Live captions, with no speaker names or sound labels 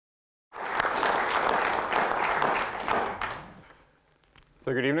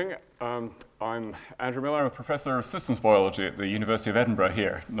So good evening. I'm Andrew Miller. I'm a professor of systems biology at the University of Edinburgh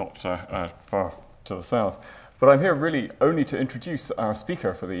here, not far to the south. But I'm here really only to introduce our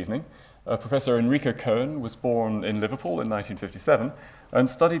speaker for the evening. Professor Enrico Coen was born in Liverpool in 1957 and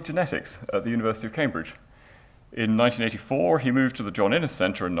studied genetics at the University of Cambridge. In 1984, he moved to the John Innes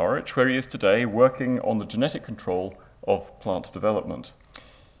Centre in Norwich, where he is today working on the genetic control of plant development.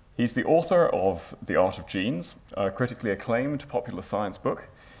 He's the author of The Art of Genes, a critically acclaimed popular science book,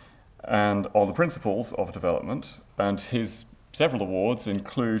 and on the principles of development. And his several awards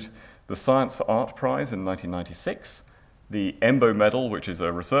include the Science for Art Prize in 1996, the EMBO Medal, which is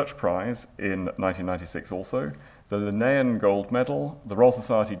a research prize, in 1996 also, the Linnaean Gold Medal, the Royal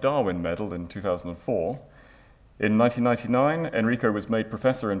Society Darwin Medal in 2004. In 1999, Enrico was made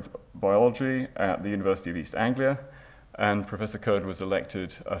professor in biology at the University of East Anglia, and Professor Coen was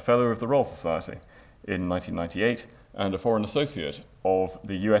elected a Fellow of the Royal Society in 1998 and a Foreign Associate of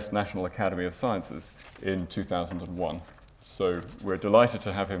the US National Academy of Sciences in 2001. So we're delighted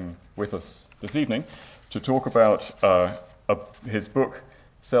to have him with us this evening to talk about his book,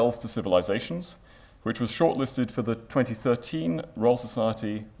 Cells to Civilizations, which was shortlisted for the 2013 Royal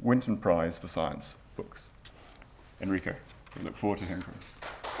Society Winton Prize for Science books. Enrico, we look forward to hearing from you.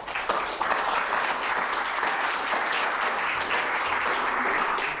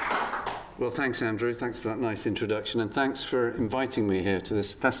 Well, thanks, Andrew. Thanks for that nice introduction, and thanks for inviting me here to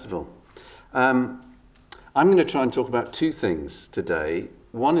this festival. I'm going to try and talk about two things today.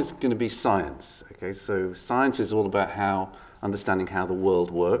 One is going to be science. Okay, so science is all about understanding how the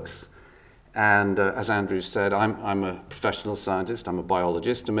world works. And as Andrew said, I'm a professional scientist. I'm a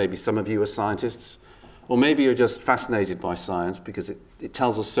biologist, and maybe some of you are scientists, or maybe you're just fascinated by science because it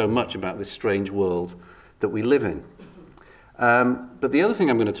tells us so much about this strange world that we live in. But the other thing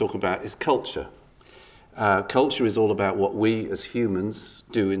I'm going to talk about is culture. Culture is all about what we as humans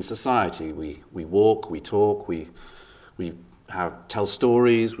do in society. We walk, we talk, we tell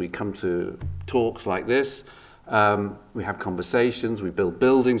stories, we come to talks like this, we have conversations, we build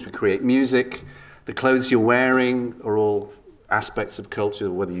buildings, we create music. The clothes you're wearing are all aspects of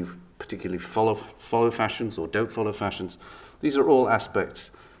culture, whether you particularly follow fashions or don't follow fashions. These are all aspects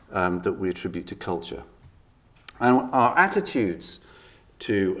that we attribute to culture. And our attitudes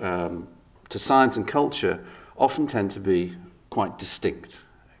to science and culture often tend to be quite distinct.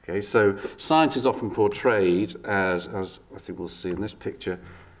 Okay, so science is often portrayed as I think we'll see in this picture,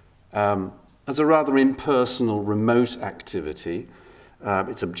 as a rather impersonal, remote activity.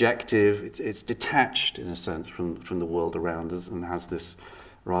 It's objective, it's detached in a sense from the world around us and has this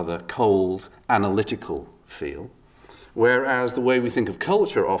rather cold, analytical feel. Whereas the way we think of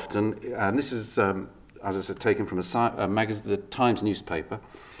culture often, and this is as I said, taken from the Times newspaper.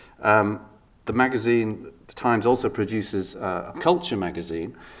 The magazine, the Times, also produces a culture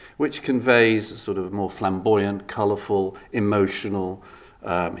magazine, which conveys a sort of more flamboyant, colourful, emotional,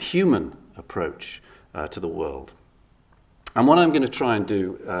 human approach to the world. And what I'm going to try and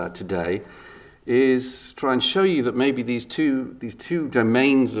do today is try and show you that maybe these two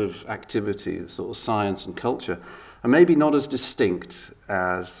domains of activity, sort of science and culture, are maybe not as distinct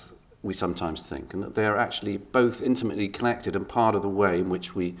as we sometimes think, and that they are actually both intimately connected and part of the way in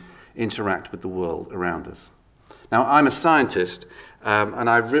which we interact with the world around us. Now, I'm a scientist, and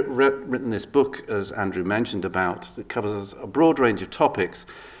I've written this book, as Andrew mentioned, that covers a broad range of topics.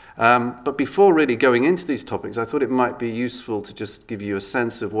 But before really going into these topics, I thought it might be useful to just give you a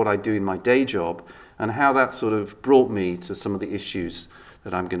sense of what I do in my day job and how that sort of brought me to some of the issues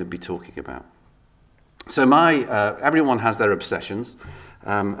that I'm going to be talking about. So everyone has their obsessions.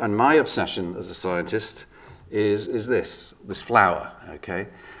 And my obsession as a scientist is this flower, okay?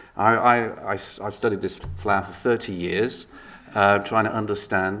 I've studied this flower for 30 years, trying to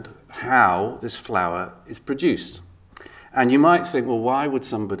understand how this flower is produced. And you might think, well, why would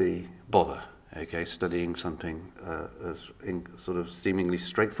somebody bother, okay, studying something as sort of seemingly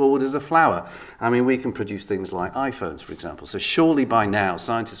straightforward as a flower? I mean, we can produce things like iPhones, for example. So surely by now,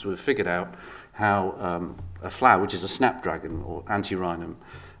 scientists would have figured out how a flower, which is a snapdragon or antirrhinum,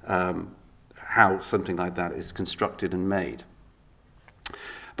 how something like that is constructed and made.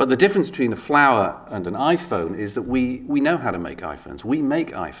 But the difference between a flower and an iPhone is that we know how to make iPhones. We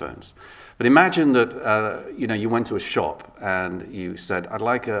make iPhones. But imagine that you went to a shop and you said, I'd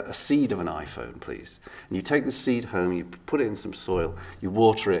like a seed of an iPhone, please. And you take the seed home, you put it in some soil, you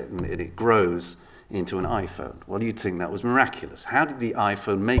water it, and it grows into an iPhone. Well, you'd think that was miraculous. How did the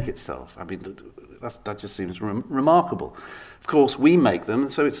iPhone make itself? I mean, that just seems remarkable. Of course, we make them,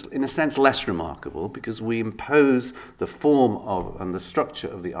 so it's in a sense less remarkable because we impose the form of and the structure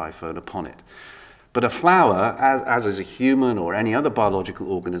of the iPhone upon it. But a flower, as is a human or any other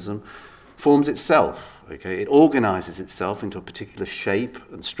biological organism, forms itself. Okay? It organizes itself into a particular shape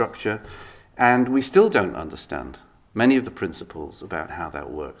and structure, and we still don't understand many of the principles about how that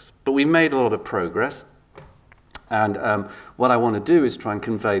works. But we've made a lot of progress, and what I want to do is try and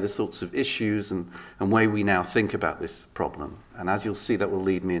convey the sorts of issues and way we now think about this problem. And as you'll see, that will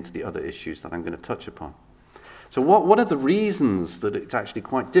lead me into the other issues that I'm going to touch upon. So what are the reasons that it's actually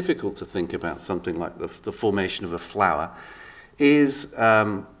quite difficult to think about something like the formation of a flower is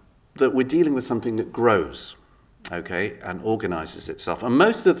that we're dealing with something that grows, okay, and organizes itself. And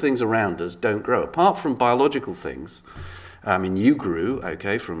most of the things around us don't grow, apart from biological things. I mean, you grew,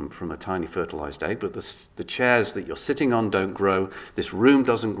 okay, from a tiny fertilized egg, but the chairs that you're sitting on don't grow, this room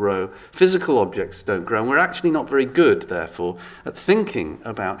doesn't grow, physical objects don't grow, and we're actually not very good, therefore, at thinking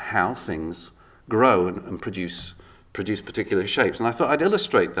about how things grow and produce particular shapes. And I thought I'd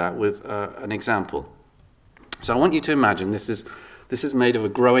illustrate that with an example. So I want you to imagine this is made of a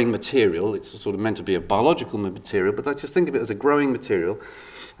growing material. It's sort of meant to be a biological material, but let's just think of it as a growing material.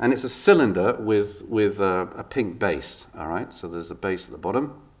 And it's a cylinder with a pink base, all right? So there's a base at the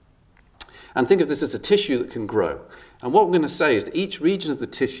bottom. And think of this as a tissue that can grow. And what we're going to say is that each region of the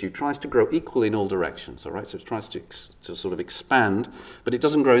tissue tries to grow equally in all directions, all right? So it tries to sort of expand, but it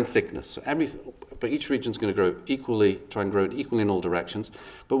doesn't grow in thickness. So but each region is going to grow equally, try and grow equally in all directions.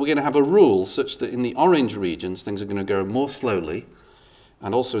 But we're going to have a rule such that in the orange regions, things are going to grow more slowly,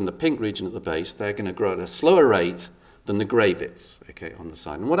 and also in the pink region at the base, they're going to grow at a slower rate than the grey bits, okay, on the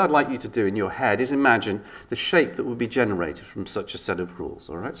side. And what I'd like you to do in your head is imagine the shape that would be generated from such a set of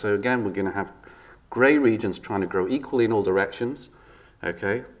rules, all right? So again, we're going to have grey regions trying to grow equally in all directions,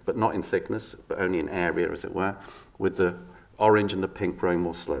 okay, but not in thickness, but only in area, as it were, with the orange and the pink growing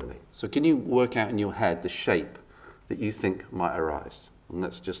more slowly. So can you work out in your head the shape that you think might arise? And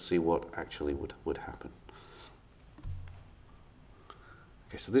let's just see what actually would happen.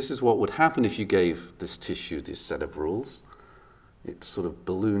 Okay, so this is what would happen if you gave this tissue this set of rules. It sort of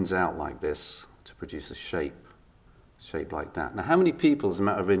balloons out like this to produce a shape like that. Now, how many people, as a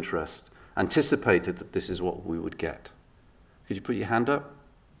matter of interest, anticipated that this is what we would get? Could you put your hand up?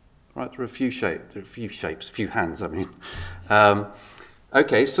 Right, there are a few shapes, a few hands, I mean.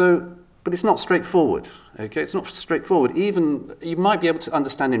 Okay, so, but it's not straightforward. Okay, it's not straightforward. Even, you might be able to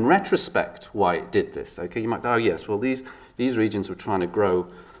understand in retrospect why it did this. Okay, you might, oh yes, well these regions were trying to grow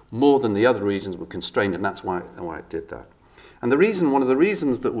more than the other regions were constrained, and that's why it did that. And the reason, one of the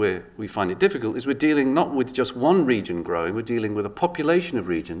reasons that we find it difficult is we're dealing not with just one region growing, we're dealing with a population of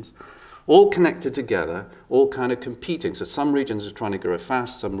regions, all connected together, all kind of competing. So some regions are trying to grow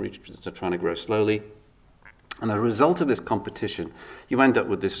fast, some regions are trying to grow slowly. And as a result of this competition, you end up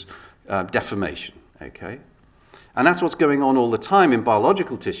with this deformation, okay? And that's what's going on all the time in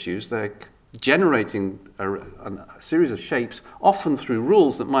biological tissues. They're generating a series of shapes, often through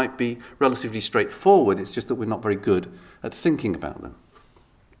rules that might be relatively straightforward. It's just that we're not very good at thinking about them.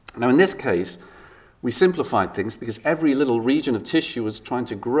 Now, in this case, we simplified things because every little region of tissue was trying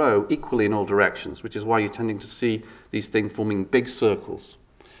to grow equally in all directions, which is why you're tending to see these things forming big circles.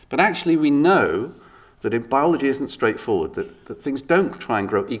 But actually, we know that biology isn't straightforward, that things don't try and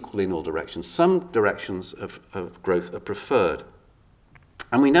grow equally in all directions. Some directions of growth are preferred.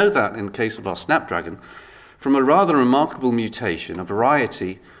 And we know that in the case of our snapdragon from a rather remarkable mutation, a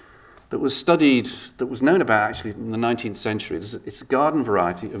variety that was studied, that was known about actually in the 19th century. It's a garden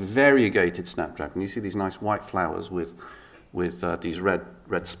variety of variegated snapdragon. You see these nice white flowers with these red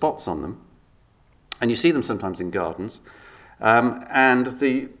spots on them. And you see them sometimes in gardens. And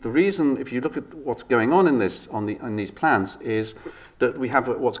the reason, if you look at what's going on in these plants, is that we have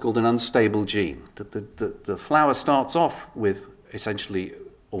what's called an unstable gene. The flower starts off with essentially,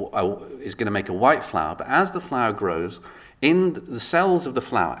 is going to make a white flower, but as the flower grows, in the cells of the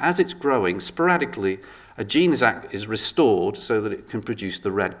flower, as it's growing, sporadically, a gene is restored so that it can produce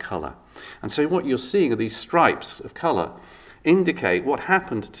the red color. And so what you're seeing are these stripes of color indicate what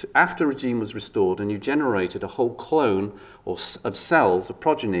happened after a gene was restored and you generated a whole clone of cells, of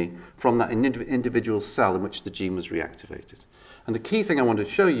progeny, from that individual cell in which the gene was reactivated. And the key thing I want to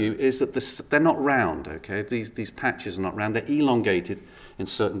show you is that they're not round, okay? These patches are not round, they're elongated in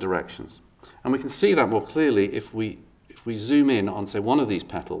certain directions. And we can see that more clearly if we zoom in on, say, one of these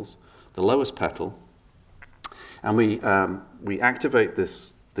petals, the lowest petal, and we activate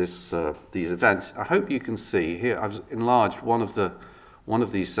these events. I hope you can see here. I've enlarged one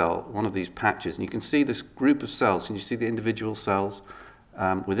of these patches, and you can see this group of cells. Can you see the individual cells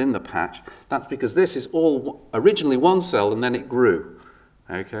within the patch? That's because this is all originally one cell, and then it grew,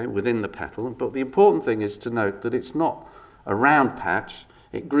 okay, within the petal. But the important thing is to note that it's not a round patch.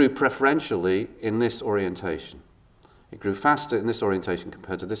 it grew preferentially in this orientation. It grew faster in this orientation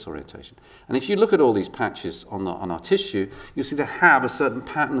compared to this orientation. And if you look at all these patches on our tissue, you'll see they have a certain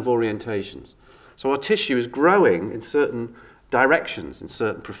pattern of orientations. So our tissue is growing in certain directions, in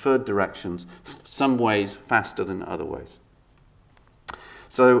certain preferred directions, some ways faster than other ways.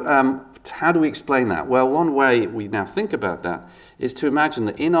 So how do we explain that? Well, one way we now think about that is to imagine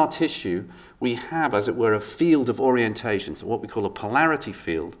that in our tissue, we have, as it were, a field of orientation, so what we call a polarity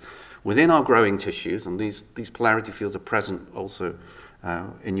field within our growing tissues, and these polarity fields are present also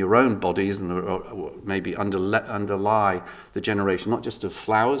in your own bodies and or maybe underlie the generation not just of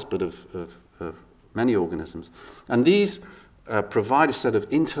flowers but of many organisms. And these provide a set of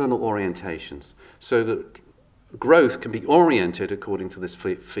internal orientations so that growth can be oriented according to this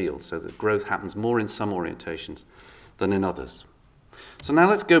field, so that growth happens more in some orientations than in others. So now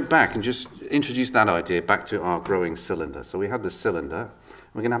let's go back and just introduce that idea back to our growing cylinder. So we had the cylinder.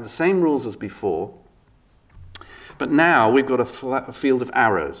 We're going to have the same rules as before, but now we've got a field of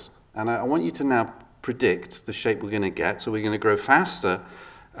arrows. And I want you to now predict the shape we're going to get. So we're going to grow faster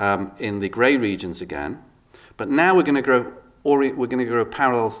in the grey regions again, but now we're going to grow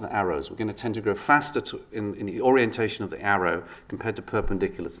parallel to the arrows. We're going to tend to grow faster in the orientation of the arrow compared to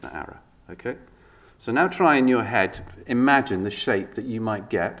perpendicular to the arrow. Okay? So now try in your head to imagine the shape that you might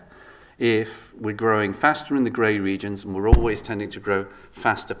get if we're growing faster in the grey regions and we're always tending to grow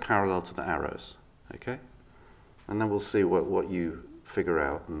faster parallel to the arrows. Okay? And then we'll see what you figure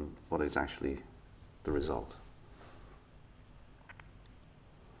out and what is actually the result.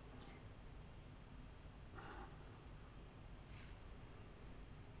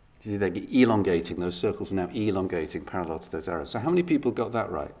 You see, they're elongating, those circles are now elongating parallel to those arrows. So how many people got that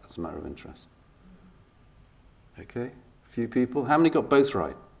right, as a matter of interest? Okay, a few people. How many got both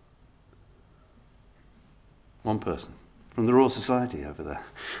right? One person from the Royal Society over there.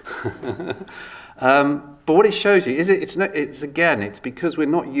 But what it shows you is it's because we're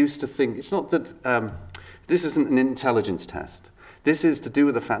not used to think. It's not that this isn't an intelligence test. This is to do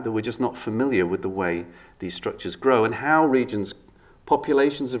with the fact that we're just not familiar with the way these structures grow and how regions,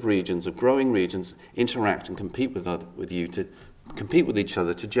 populations of regions, of growing regions, interact and compete with each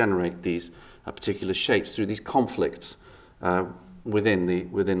other to generate these particular shapes through these conflicts within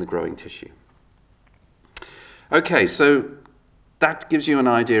the growing tissue. Okay, so that gives you an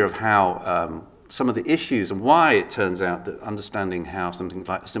idea of how some of the issues and why it turns out that understanding how something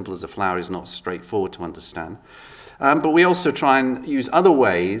like as simple as a flower is not straightforward to understand. But we also try and use other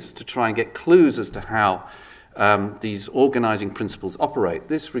ways to try and get clues as to how these organizing principles operate.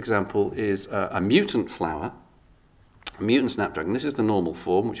 This, for example, is a mutant flower, a mutant snapdragon. This is the normal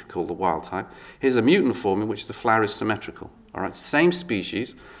form, which we call the wild type. Here's a mutant form in which the flower is symmetrical. All right, same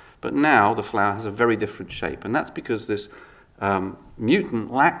species, but now the flower has a very different shape. And that's because this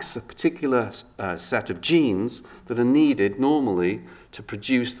mutant lacks a particular set of genes that are needed normally to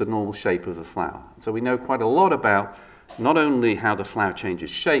produce the normal shape of the flower. So we know quite a lot about not only how the flower changes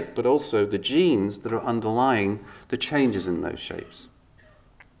shape, but also the genes that are underlying the changes in those shapes.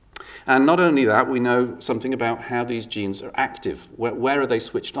 And not only that, we know something about how these genes are active. Where are they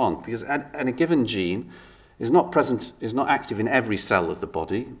switched on? Because a given gene is not active in every cell of the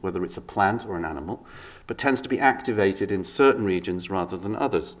body, whether it's a plant or an animal, but tends to be activated in certain regions rather than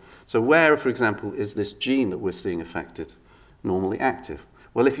others. So where, for example, is this gene that we're seeing affected normally active?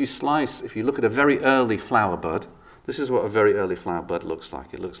 Well, if you look at a very early flower bud, this is what a very early flower bud looks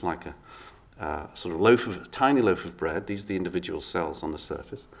like. It looks like a sort of tiny loaf of bread. These are the individual cells on the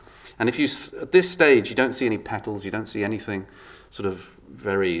surface. And if at this stage, you don't see any petals, you don't see anything sort of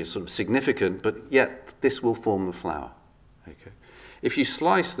very sort of significant, but yet this will form the flower. Okay. If you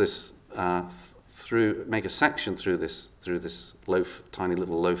slice this make a section through this tiny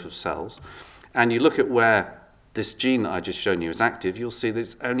little loaf of cells, and you look at where this gene that I just shown you is active, you'll see that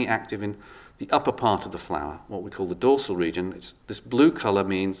it's only active in the upper part of the flower, what we call the dorsal region. This blue color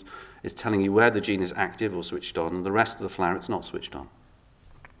means it's telling you where the gene is active or switched on, and the rest of the flower it's not switched on.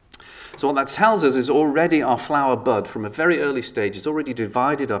 So what that tells us is already our flower bud from a very early stage is already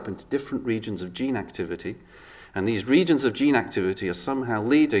divided up into different regions of gene activity, and these regions of gene activity are somehow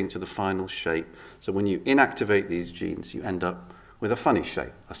leading to the final shape. So when you inactivate these genes, you end up with a funny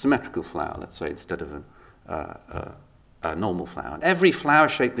shape, a symmetrical flower, let's say, instead of a normal flower. And every flower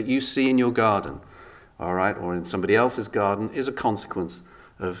shape that you see in your garden, all right, or in somebody else's garden, is a consequence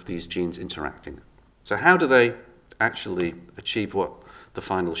of these genes interacting. So how do they actually achieve the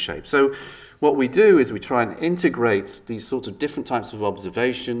final shape? So what we do is we try and integrate these sorts of different types of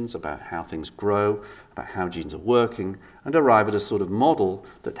observations about how things grow, about how genes are working, and arrive at a sort of model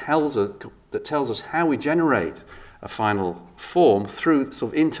that tells us how we generate a final form through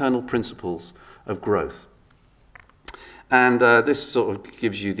sort of internal principles of growth. And this sort of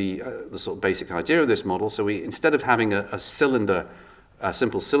gives you the sort of basic idea of this model. So instead of having a cylinder, a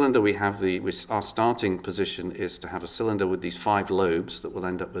simple cylinder, our starting position is to have a cylinder with these 5 lobes that will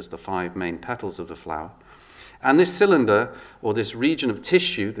end up as the 5 main petals of the flower. And this cylinder, or this region of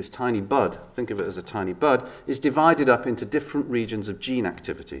tissue, this tiny bud, think of it as a tiny bud, is divided up into different regions of gene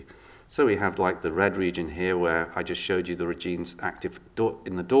activity. So we have like the red region here, where I just showed you the genes active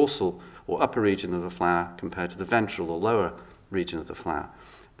in the dorsal or upper region of the flower compared to the ventral or lower region of the flower.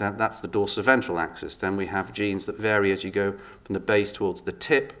 That's the dorsiventral axis. Then we have genes that vary as you go from the base towards the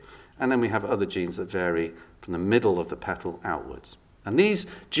tip, and then we have other genes that vary from the middle of the petal outwards. And these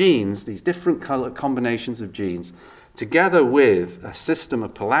genes, these different color combinations of genes, together with a system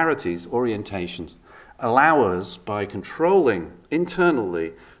of polarities, orientations, allow us, by controlling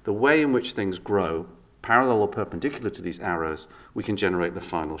internally the way in which things grow, parallel or perpendicular to these arrows, we can generate the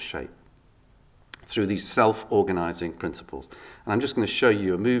final shape through these self-organizing principles. And I'm just going to show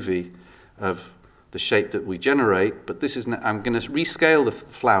you a movie of the shape that we generate, but this is, I'm going to rescale the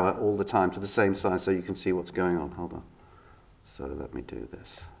flower all the time to the same size so you can see what's going on. Hold on. So let me do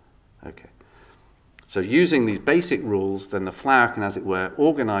this. Okay. So using these basic rules, then the flower can, as it were,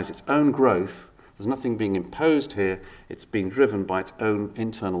 organize its own growth. There's nothing being imposed here. It's being driven by its own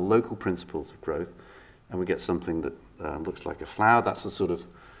internal local principles of growth. And we get something that looks like a flower. That's the sort of,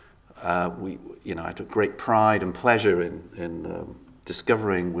 I took great pride and pleasure in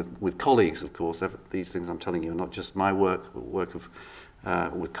discovering with colleagues, of course. These things I'm telling you are not just my work, but work of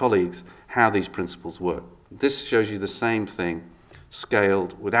with colleagues, how these principles work. This shows you the same thing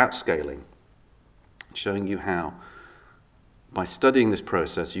scaled without scaling, showing you how, by studying this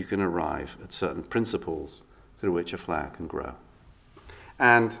process, you can arrive at certain principles through which a flower can grow.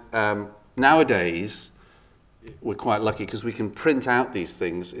 And nowadays, we're quite lucky because we can print out these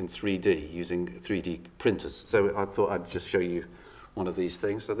things in 3D using 3D printers. So I thought I'd just show you one of these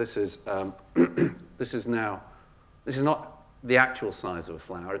things. So this is this is not the actual size of a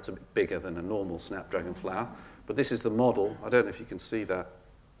flower. It's a bit bigger than a normal snapdragon flower. But this is the model. I don't know if you can see that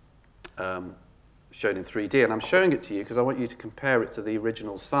shown in 3D. And I'm showing it to you because I want you to compare it to the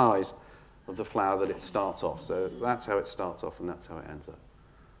original size of the flower that it starts off. So that's how it starts off, and that's how it ends up.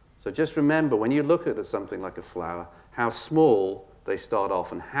 So just remember, when you look at something like a flower, how small they start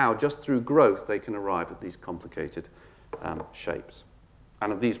off and how, just through growth, they can arrive at these complicated shapes.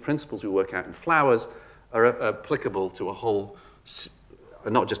 And of these principles we work out in flowers are applicable to a whole,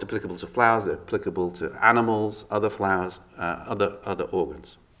 are not just applicable to flowers, they're applicable to animals, other flowers, other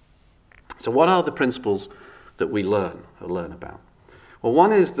organs. So what are the principles that we learn about? Well,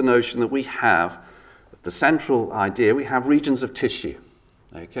 one is the notion that we have, the central idea, we have regions of tissue,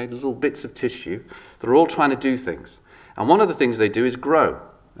 okay, little bits of tissue that are all trying to do things. And one of the things they do is grow,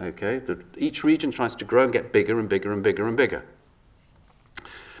 okay? Each region tries to grow and get bigger and bigger and bigger and bigger.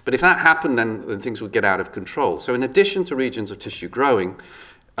 But if that happened, then things would get out of control. So in addition to regions of tissue growing,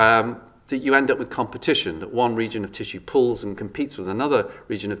 that you end up with competition, that one region of tissue pulls and competes with another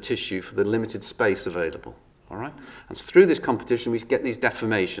region of tissue for the limited space available. All right? And so through this competition, we get these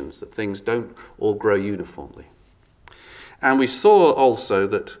deformations, that things don't all grow uniformly. And we saw also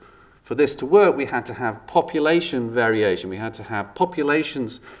that for this to work, we had to have population variation. We had to have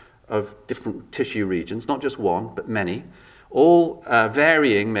populations of different tissue regions, not just one, but many, all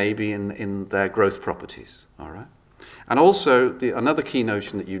varying maybe in their growth properties. All right? And also, another key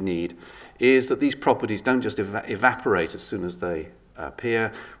notion that you need is that these properties don't just evaporate as soon as they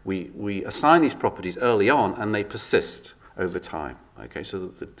appear. We assign these properties early on, and they persist over time. Okay, so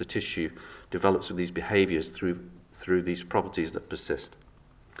that the tissue develops with these behaviors through these properties that persist.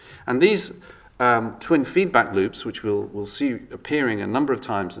 And these twin feedback loops, which we'll see appearing a number of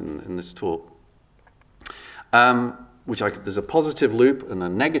times in this talk, there's a positive loop and a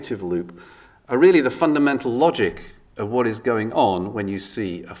negative loop, are really the fundamental logic of what is going on when you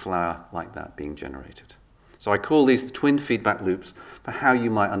see a flower like that being generated. So I call these the twin feedback loops for how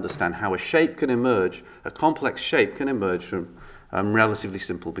you might understand how a shape can emerge, a complex shape can emerge from relatively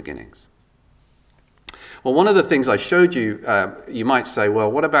simple beginnings. Well, one of the things I showed you, you might say,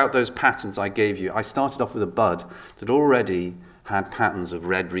 well, what about those patterns I gave you? I started off with a bud that already had patterns of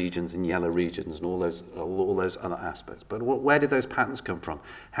red regions and yellow regions and all those other aspects. But where did those patterns come from?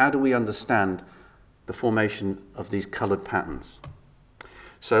 How do we understand the formation of these colored patterns?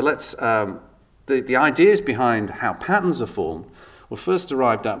 So let's, the ideas behind how patterns are formed were first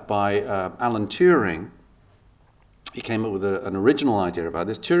arrived at by Alan Turing. He came up with an original idea about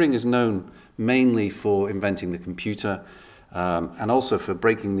this. Turing is known mainly for inventing the computer and also for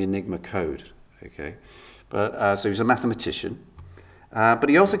breaking the Enigma code. Okay? But, so he was a mathematician. But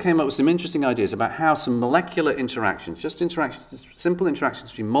he also came up with some interesting ideas about how some molecular interactions, just interactions, simple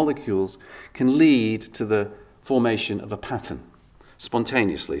interactions between molecules, can lead to the formation of a pattern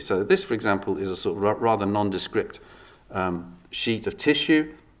spontaneously. So this, for example, is a sort of rather nondescript sheet of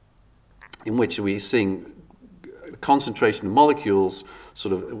tissue in which we're seeing concentration of molecules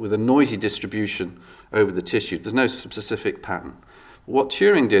sort of with a noisy distribution over the tissue. There's no specific pattern. What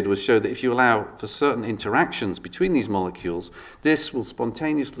Turing did was show that if you allow for certain interactions between these molecules, this will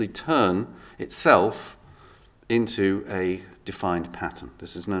spontaneously turn itself into a defined pattern.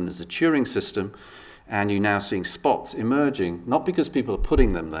 This is known as the Turing system, and you're now seeing spots emerging, not because people are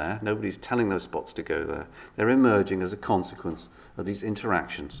putting them there, nobody's telling those spots to go there, they're emerging as a consequence of these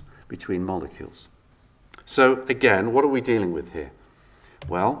interactions between molecules. So again, what are we dealing with here?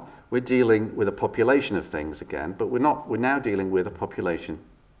 Well, we're dealing with a population of things again, but we're now dealing with a population,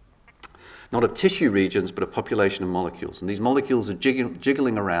 not of tissue regions, but a population of molecules. And these molecules are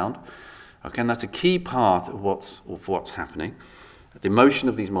jiggling around, okay, and that's a key part of what's happening. The motion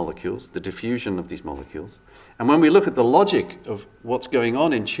of these molecules, the diffusion of these molecules. And when we look at the logic of what's going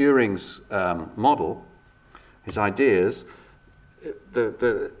on in Turing's model, his ideas,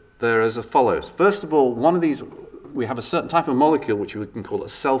 they're as follows. First of all, one of these, we have a certain type of molecule which we can call a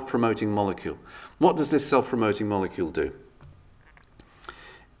self-promoting molecule. What does this self-promoting molecule do?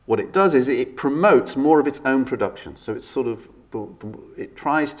 What it does is it promotes more of its own production. So it's sort of, it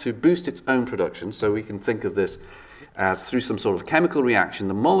tries to boost its own production. So we can think of this as through some sort of chemical reaction,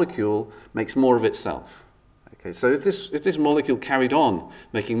 the molecule makes more of itself. Okay, so if this molecule carried on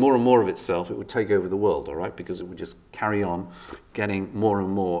making more and more of itself, it would take over the world, all right? Because it would just carry on getting more and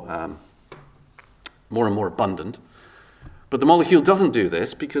more abundant. But the molecule doesn't do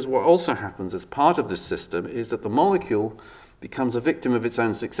this, because what also happens as part of this system is that the molecule becomes a victim of its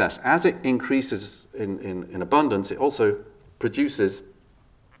own success. As it increases in abundance, it also produces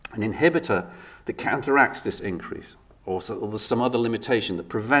an inhibitor that counteracts this increase, or there's some other limitation that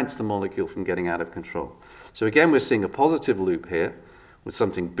prevents the molecule from getting out of control. So again, we're seeing a positive loop here with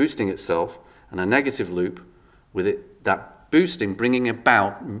something boosting itself, and a negative loop with that boosting bringing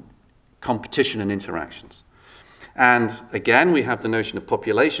about competition and interactions. And again, we have the notion of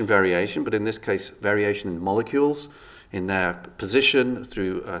population variation, but in this case, variation in molecules, in their position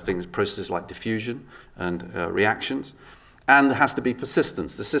through processes like diffusion and reactions. And there has to be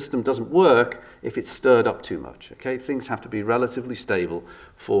persistence. The system doesn't work if it's stirred up too much. Okay? Things have to be relatively stable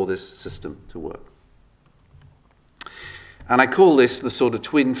for this system to work. And I call this the sort of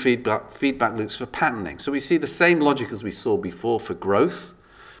twin feedback loops for patterning. So we see the same logic as we saw before for growth,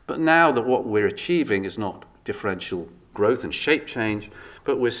 but now that what we're achieving is not differential growth and shape change,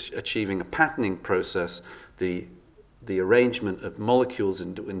 but we're achieving a patterning process, the arrangement of molecules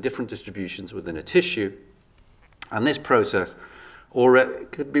in different distributions within a tissue. And this process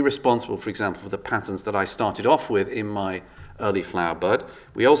could be responsible, for example, for the patterns that I started off with in my early flower bud.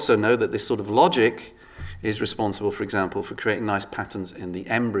 We also know that this sort of logic is responsible, for example, for creating nice patterns in the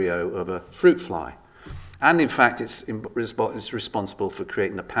embryo of a fruit fly. And in fact, it's responsible for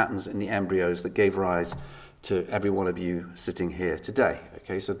creating the patterns in the embryos that gave rise to every one of you sitting here today.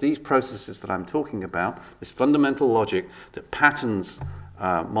 Okay, so these processes that I'm talking about, this fundamental logic that patterns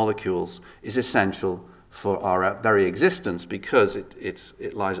molecules, is essential for our very existence, because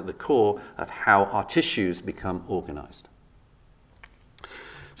it lies at the core of how our tissues become organized.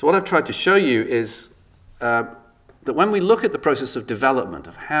 So what I've tried to show you is that when we look at the process of development,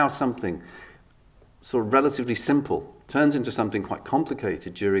 of how something sort of relatively simple turns into something quite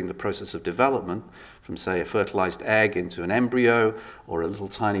complicated during the process of development, from say a fertilized egg into an embryo, or a little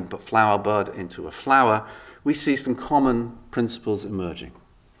tiny flower bud into a flower, we see some common principles emerging.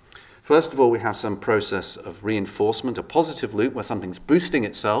 First of all, we have some process of reinforcement, a positive loop where something's boosting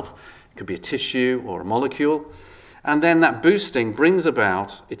itself. It could be a tissue or a molecule. And then that boosting brings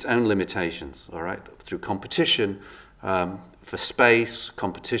about its own limitations, all right, through competition for space,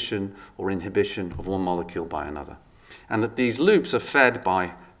 competition or inhibition of one molecule by another. And that these loops are fed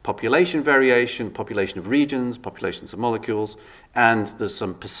by population variation, population of regions, populations of molecules, and there's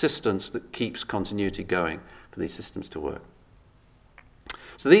some persistence that keeps continuity going for these systems to work.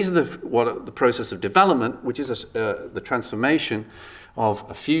 So these are the process of development, which is the transformation of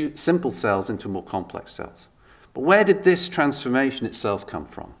a few simple cells into more complex cells. But where did this transformation itself come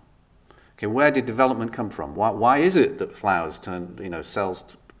from? Okay, where did development come from? Why is it that flowers turn,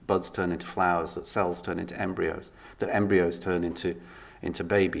 buds turn into flowers, that cells turn into embryos, that embryos turn into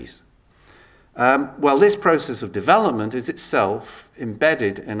babies? Well, this process of development is itself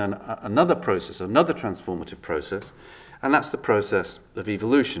embedded in another process, another transformative process, and that's the process of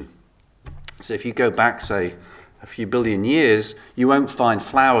evolution. So if you go back, say, a few billion years, you won't find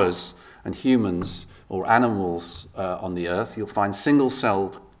flowers and humans or animals on the Earth. You'll find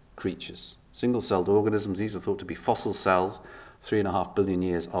single-celled creatures, single-celled organisms. These are thought to be fossil cells, 3.5 billion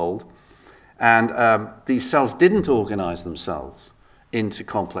years old. And these cells didn't organize themselves into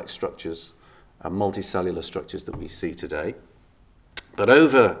complex structures, multicellular structures that we see today. But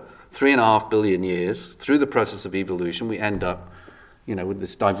over 3.5 billion years, through the process of evolution, we end up with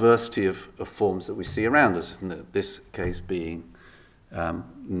this diversity of forms that we see around us, in this case being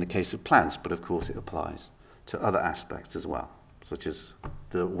in the case of plants, but of course it applies to other aspects as well, such as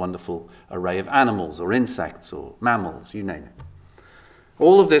the wonderful array of animals or insects or mammals, you name it.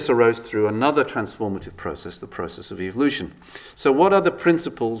 All of this arose through another transformative process, the process of evolution. So what are the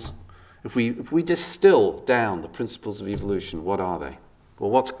principles, if we distill down the principles of evolution, what are they?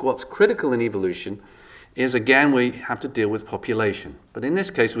 Well, what's critical in evolution is, again, we have to deal with population. But in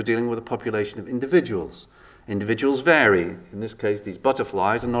this case, we're dealing with a population of individuals. Individuals vary. In this case, these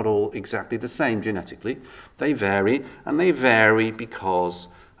butterflies are not all exactly the same genetically. They vary, and they vary because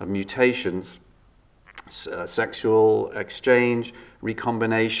of mutations, sexual exchange,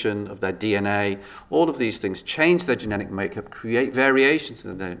 recombination of their DNA. All of these things change their genetic makeup, create variations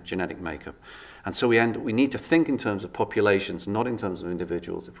in their genetic makeup. And so we need to think in terms of populations, not in terms of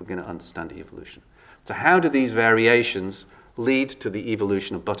individuals, if we're going to understand evolution. So how do these variations lead to the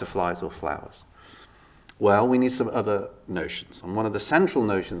evolution of butterflies or flowers? Well, we need some other notions. And one of the central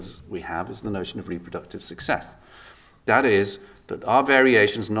notions we have is the notion of reproductive success. That is, that our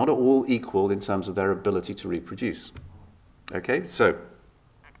variations not all equal in terms of their ability to reproduce. Okay, so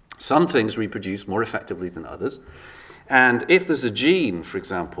some things reproduce more effectively than others. And if there's a gene, for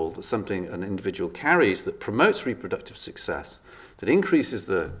example, that something an individual carries that promotes reproductive success, that increases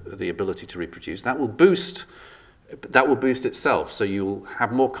the ability to reproduce, that will boost itself. So you'll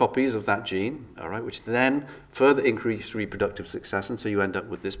have more copies of that gene, all right, which then further increase reproductive success, and so you end up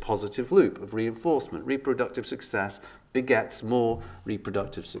with this positive loop of reinforcement. Reproductive success begets more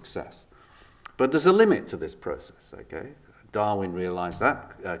reproductive success. But there's a limit to this process, okay? Darwin realized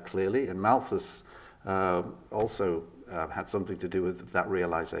that clearly, and Malthus also had something to do with that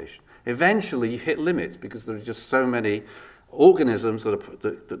realization. Eventually, you hit limits because there are just so many organisms that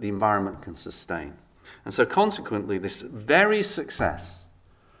the environment can sustain. And so consequently, this very success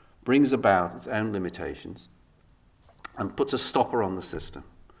brings about its own limitations and puts a stopper on the system.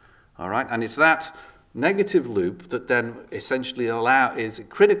 All right? And it's that negative loop that then essentially is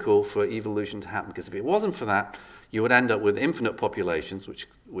critical for evolution to happen, because if it wasn't for that, you would end up with infinite populations,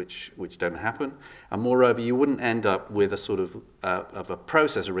 which don't happen, and moreover, you wouldn't end up with a sort of a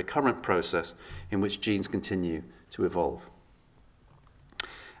process, a recurrent process, in which genes continue to evolve.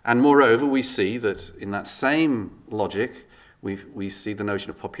 And moreover, we see that in that same logic, we see the notion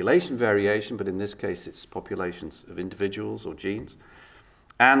of population variation, but in this case, it's populations of individuals or genes.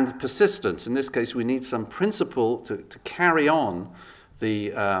 And persistence. In this case, we need some principle to carry on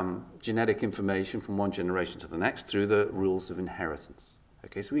the genetic information from one generation to the next through the rules of inheritance.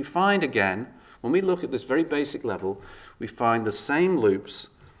 Okay, so we find again, when we look at this very basic level, we find the same loops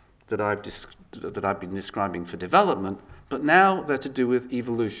that I've been describing for development, but now they're to do with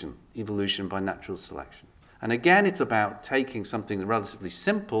evolution by natural selection. And again, it's about taking something relatively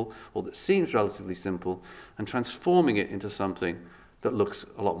simple, or that seems relatively simple, and transforming it into something that looks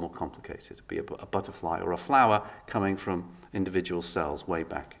a lot more complicated, be a butterfly or a flower coming from individual cells way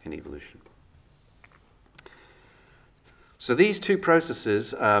back in evolution. So these two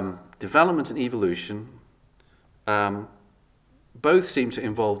processes, development and evolution, both seem to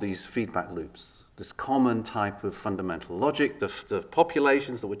involve these feedback loops, this common type of fundamental logic. The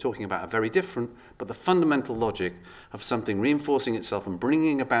populations that we're talking about are very different, but the fundamental logic of something reinforcing itself and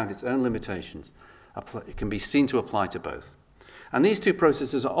bringing about its own limitations, it can be seen to apply to both. And these two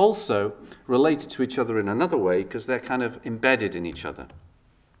processes are also related to each other in another way, because they're kind of embedded in each other.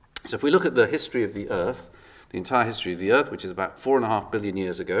 So if we look at the history of the Earth, the entire history of the Earth, which is about 4.5 billion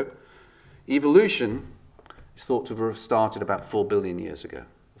years ago, evolution is thought to have started about 4 billion years ago.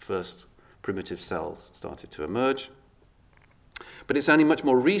 The first primitive cells started to emerge. But it's only much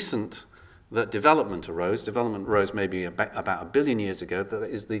more recent that development arose. Development arose maybe about 1 billion years ago. That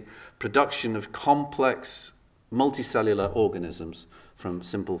is the production of complex multicellular organisms from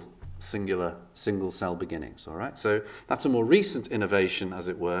simple, singular, single-cell beginnings, all right? So that's a more recent innovation, as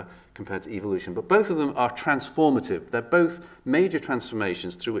it were, compared to evolution. But both of them are transformative. They're both major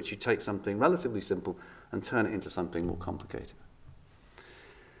transformations through which you take something relatively simple and turn it into something more complicated,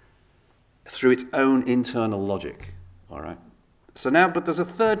 through its own internal logic, all right? So now, but there's a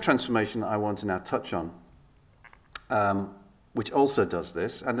third transformation that I want to now touch on, which also does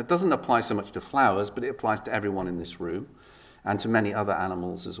this, and it doesn't apply so much to flowers, but it applies to everyone in this room and to many other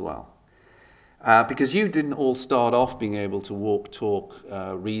animals as well. Because you didn't all start off being able to walk, talk,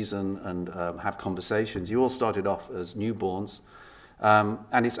 reason, and have conversations. You all started off as newborns,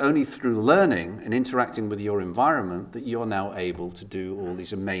 and it's only through learning and interacting with your environment that you're now able to do all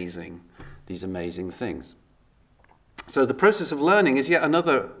these amazing things. So the process of learning is yet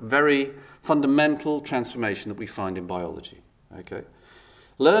another very fundamental transformation that we find in biology. Okay?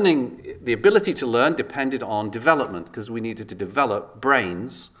 Learning, the ability to learn depended on development, because we needed to develop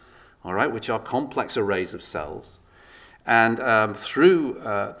brains, all right, which are complex arrays of cells. And through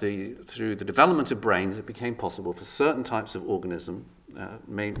the development of brains, it became possible for certain types of organisms,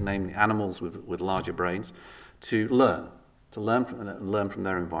 namely animals with larger brains, to learn from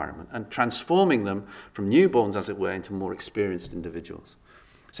their environment, and transforming them from newborns, as it were, into more experienced individuals.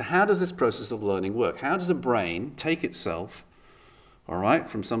 So how does this process of learning work? How does a brain take itself, all right,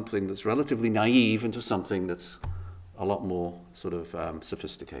 from something that's relatively naive into something that's a lot more sort of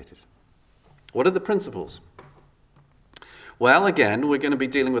sophisticated? What are the principles? Well, again, we're going to be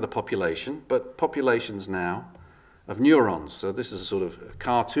dealing with a population, but populations now of neurons. So this is a sort of a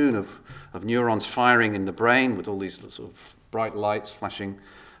cartoon of neurons firing in the brain with all these sort of bright lights flashing,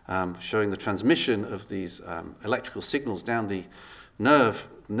 showing the transmission of these electrical signals down the nerve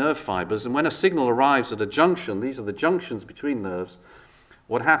fibers. And when a signal arrives at a junction, these are the junctions between nerves,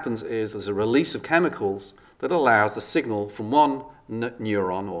 what happens is there's a release of chemicals that allows the signal from one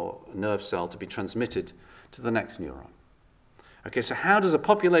neuron or nerve cell to be transmitted to the next neuron. Okay, so how does a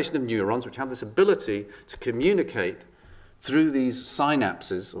population of neurons, which have this ability to communicate through these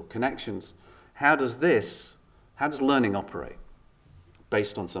synapses or connections, how does learning operate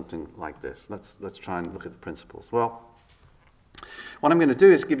based on something like this? Let's try and look at the principles. Well, what I'm going to do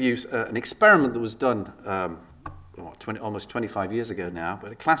is give you an experiment that was done almost 25 years ago now,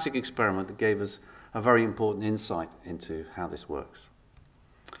 but a classic experiment that gave us a very important insight into how this works.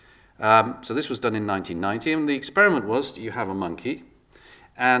 So this was done in 1990, and the experiment was you have a monkey,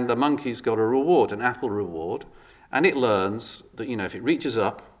 and the monkey's got a reward, an apple reward, and it learns that, you know, if it reaches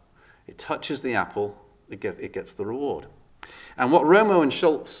up, it touches the apple, it gets the reward. And what Romo and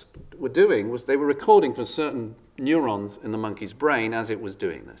Schultz were doing was they were recording for certain neurons in the monkey's brain as it was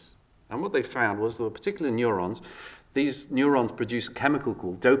doing this. And what they found was there were particular neurons. These neurons produce a chemical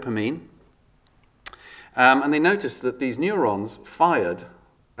called dopamine, and they noticed that these neurons fired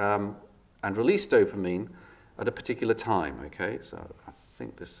and released dopamine at a particular time. Okay, so I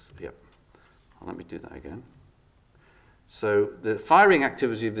think this, yep. Let me do that again. So the firing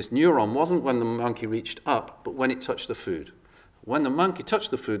activity of this neuron wasn't when the monkey reached up, but when it touched the food. When the monkey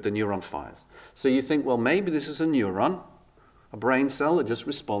touched the food, the neuron fires. So you think, well, maybe this is a neuron, a brain cell that just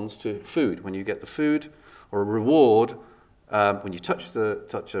responds to food. When you get the food or a reward, when you touch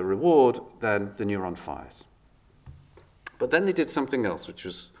a reward, then the neuron fires. But then they did something else, which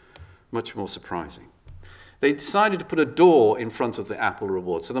was much more surprising. They decided to put a door in front of the apple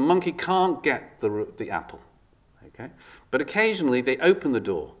reward, so the monkey can't get the apple. Okay? But occasionally they open the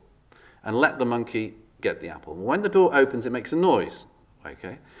door and let the monkey get the apple. When the door opens, it makes a noise.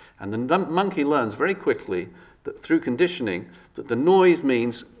 Okay? And the monkey learns very quickly that through conditioning that the noise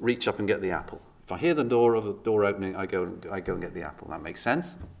means reach up and get the apple. If I hear the door opening, I go and get the apple. That makes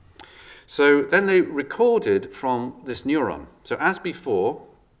sense? So then they recorded from this neuron. So as before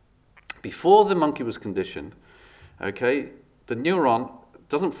the monkey was conditioned, okay, the neuron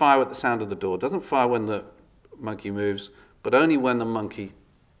doesn't fire at the sound of the door, doesn't fire when the monkey moves, but only when the monkey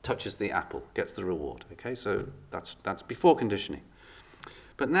touches the apple, gets the reward. Okay, so that's before conditioning.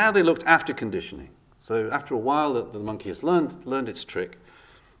 But now they looked after conditioning. So after a while, the monkey has learned its trick.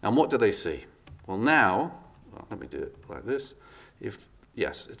 And what do they see? Well, now, let me do it like this.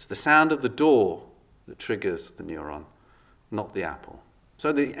 Yes, it's the sound of the door that triggers the neuron, not the apple.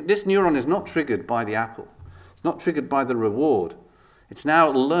 So this neuron is not triggered by the apple. It's not triggered by the reward. It's now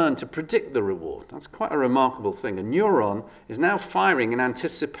learned to predict the reward. That's quite a remarkable thing. A neuron is now firing in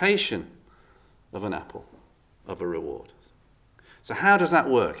anticipation of an apple, of a reward. So how does that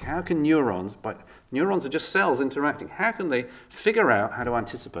work? How can neurons are just cells interacting. How can they figure out how to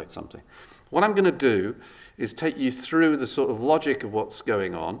anticipate something? What I'm going to do is take you through the sort of logic of what's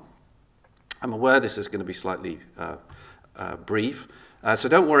going on. I'm aware this is going to be slightly brief. So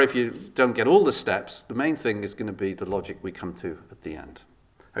don't worry if you don't get all the steps. The main thing is going to be the logic we come to at the end.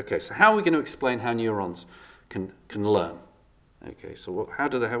 Okay, so how are we going to explain how neurons can learn? Okay, so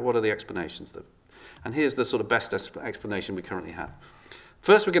what are the explanations? And here's the sort of best explanation we currently have.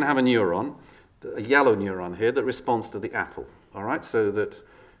 First, we're going to have a neuron, a yellow neuron here, that responds to the apple. All right, so that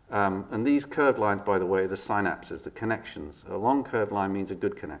And these curved lines, by the way, are the synapses, the connections. A long curved line means a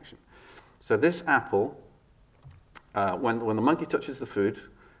good connection. So this apple, when the monkey touches the food,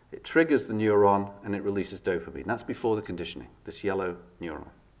 it triggers the neuron and it releases dopamine. That's before the conditioning, this yellow neuron.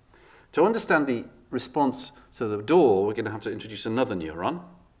 To understand the response to the door, we're going to have to introduce another neuron.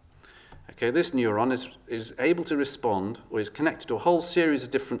 Okay, this neuron is able to respond, or is connected to a whole series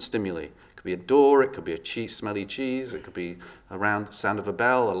of different stimuli. It could be a door, it could be a smelly cheese, it could be a round sound of a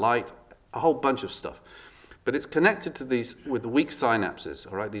bell, a light, a whole bunch of stuff. But it's connected to these with weak synapses,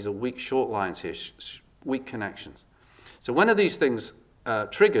 all right? These are weak short lines here, weak connections. So one of these things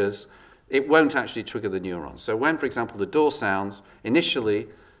triggers, it won't actually trigger the neuron. So when, for example, the door sounds,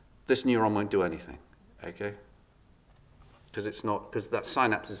 this neuron won't do anything, okay? Because that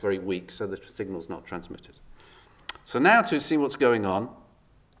synapse is very weak, so the signal's not transmitted. So now to see what's going on,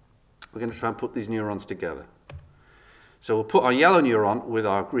 we're going to try and put these neurons together. So we'll put our yellow neuron with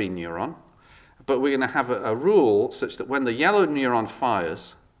our green neuron, but we're going to have a rule such that when the yellow neuron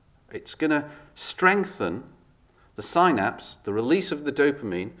fires, it's going to strengthen the synapse. The release of the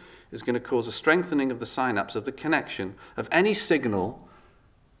dopamine is going to cause a strengthening of the synapse, of the connection of any signal,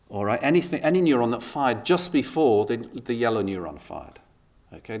 all right, any neuron that fired just before the yellow neuron fired.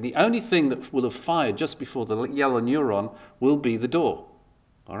 Okay, the only thing that will have fired just before the yellow neuron will be the door,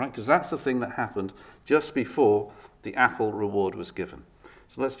 all right, because that's the thing that happened just before the apple reward was given.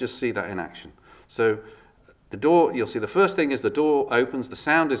 So let's just see that in action. So the door, you'll see the first thing is the door opens, the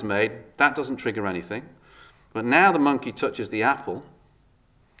sound is made, that doesn't trigger anything. But now the monkey touches the apple,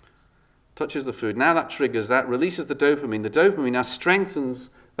 touches the food, now that triggers, that releases the dopamine. The dopamine now strengthens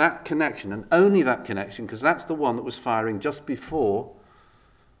that connection, and only that connection, because that's the one that was firing just before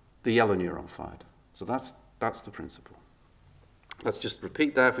the yellow neuron fired. So that's the principle. Let's just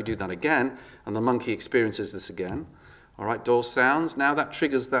repeat that. If we do that again, and the monkey experiences this again, all right, door sounds, now that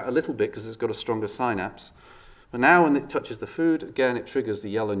triggers that a little bit because it's got a stronger synapse. But now when it touches the food, again, it triggers the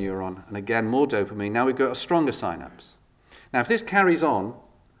yellow neuron, and again, more dopamine. Now we've got a stronger synapse. Now, if this carries on,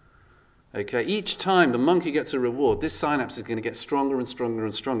 okay, each time the monkey gets a reward, this synapse is going to get stronger and stronger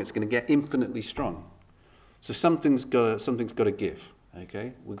and stronger. It's going to get infinitely strong. So something's got to give,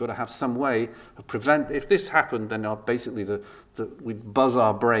 okay? We've got to have some way of prevent. If this happened, then basically we'd buzz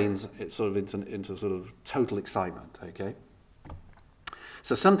our brains into sort of total excitement, okay?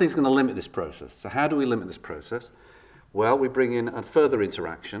 So something's going to limit this process. So how do we limit this process? Well, we bring in a further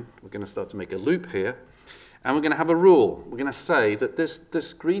interaction. We're going to start to make a loop here. And we're going to have a rule. We're going to say that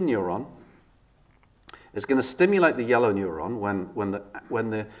this green neuron is going to stimulate the yellow neuron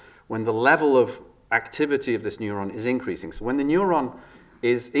when the level of activity of this neuron is increasing. So when the neuron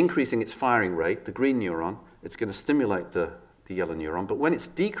is increasing its firing rate, the green neuron, it's going to stimulate the yellow neuron. But when it's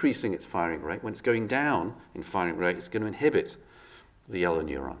decreasing its firing rate, when it's going down in firing rate, it's going to inhibit the yellow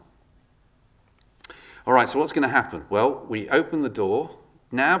neuron. All right, so what's going to happen? Well, we open the door.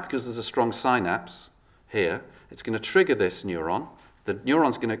 Now, because there's a strong synapse here, it's going to trigger this neuron. The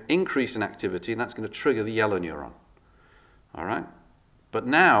neuron's going to increase in activity, and that's going to trigger the yellow neuron. All right? But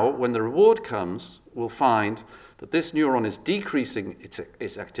now, when the reward comes, we'll find that this neuron is decreasing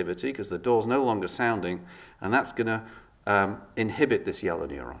its activity because the door's no longer sounding, and that's going to inhibit this yellow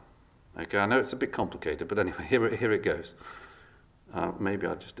neuron. Okay, I know it's a bit complicated, but anyway, here it goes. Maybe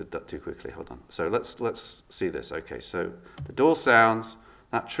I just did that too quickly. Hold on. So let's see this. Okay, so the door sounds,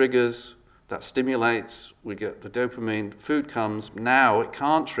 that triggers, that stimulates, we get the dopamine, food comes. Now it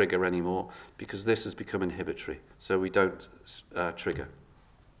can't trigger anymore because this has become inhibitory, so we don't trigger.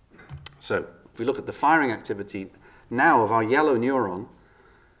 So if we look at the firing activity now of our yellow neuron,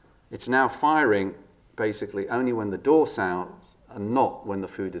 it's now firing basically only when the door sounds and not when the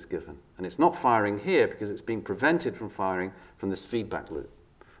food is given. And it's not firing here because it's being prevented from firing from this feedback loop.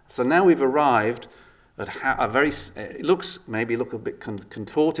 So now we've arrived at how it looks maybe a bit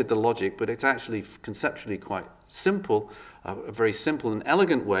contorted, the logic, but it's actually conceptually quite simple, a very simple and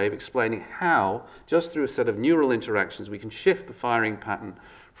elegant way of explaining how, just through a set of neural interactions, we can shift the firing pattern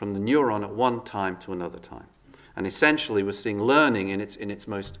from the neuron at one time to another time. And essentially, we're seeing learning in its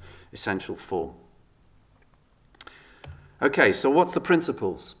most essential form. Okay, so what's the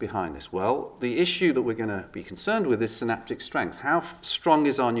principles behind this? Well, the issue that we're going to be concerned with is synaptic strength. How strong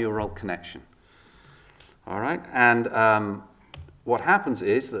is our neural connection? All right, and what happens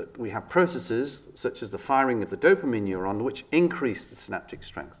is that we have processes such as the firing of the dopamine neuron which increase the synaptic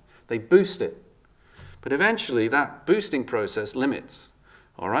strength. They boost it. But eventually that boosting process limits,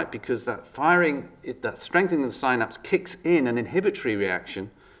 all right, because that that strengthening of the synapse kicks in an inhibitory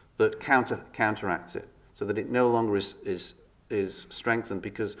reaction that counteracts it, so that it no longer is strengthened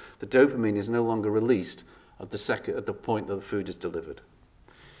because the dopamine is no longer released at the point that the food is delivered.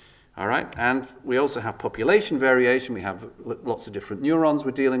 All right, and we also have population variation. We have lots of different neurons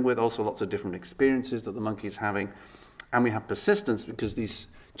we're dealing with, also lots of different experiences that the monkey is having. And we have persistence because these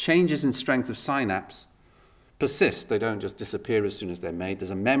changes in strength of synapse persist. They don't just disappear as soon as they're made.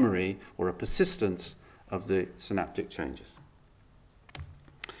 There's a memory or a persistence of the synaptic changes.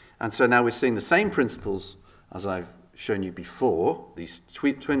 And so now we're seeing the same principles as I've shown you before, these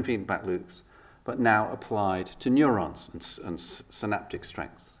twin feedback loops, but now applied to neurons and synaptic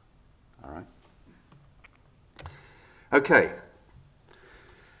strengths. All right. Okay.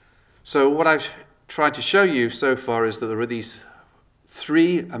 So what I've tried to show you so far is that there are these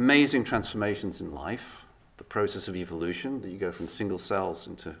three amazing transformations in life. The process of evolution, that you go from single cells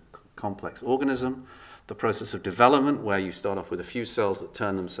into complex organism. The process of development, where you start off with a few cells that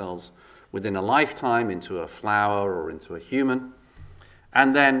turn themselves within a lifetime into a flower or into a human.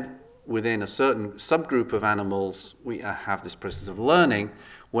 And then within a certain subgroup of animals, we have this process of learning,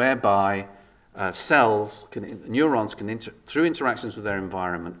 whereby neurons can, through interactions with their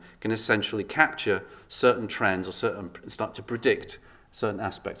environment, can essentially capture certain trends or start to predict certain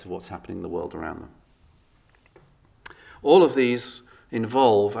aspects of what's happening in the world around them. All of these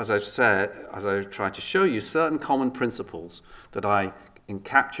involve, as I've said, as I've tried to show you, certain common principles that I can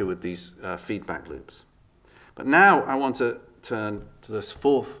capture with these feedback loops. But now I want to turn to this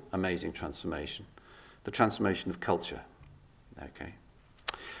fourth amazing transformation, the transformation of culture. Okay,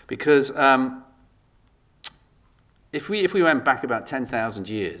 because if we went back about 10,000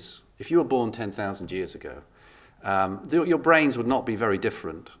 years, if you were born 10,000 years ago, your brains would not be very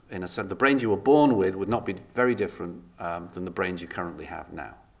different. In a sense, the brains you were born with would not be very different than the brains you currently have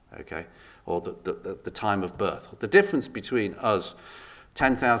now, okay, or the time of birth. The difference between us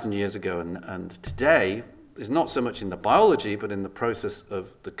 10,000 years ago and today is not so much in the biology, but in the process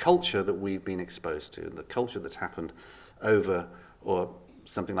of the culture that we've been exposed to, and the culture that's happened over or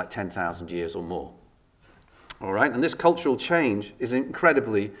something like 10,000 years or more. All right, and this cultural change is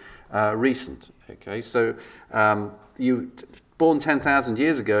incredibly recent. Okay, so you born 10,000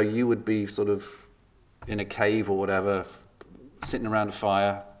 years ago, you would be sort of in a cave or whatever, sitting around a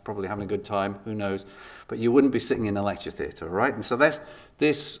fire, probably having a good time. Who knows? But you wouldn't be sitting in a lecture theatre. All right, and so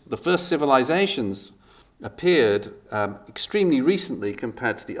the first civilizations appeared extremely recently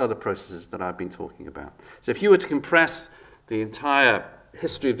compared to the other processes that I've been talking about. So if you were to compress the entire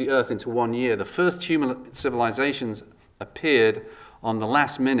history of the Earth into 1 year, the first human civilizations appeared on the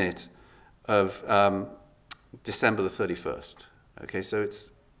last minute of December the 31st. Okay, so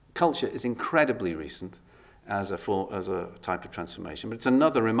culture is incredibly recent as a type of transformation, but it's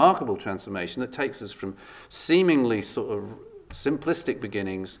another remarkable transformation that takes us from seemingly sort of simplistic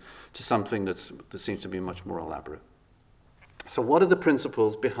beginnings to something that seems to be much more elaborate. So what are the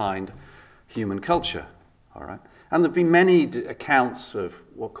principles behind human culture? All right, and there have been many accounts of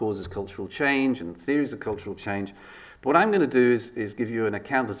what causes cultural change and theories of cultural change. But what I'm going to do is give you an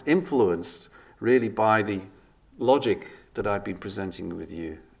account that's influenced really by the logic that I've been presenting with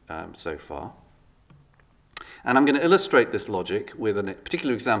you so far. And I'm going to illustrate this logic with a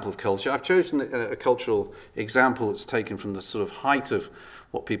particular example of culture. I've chosen a cultural example that's taken from the sort of height of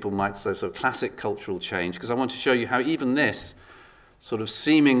what people might say sort of classic cultural change, because I want to show you how even this sort of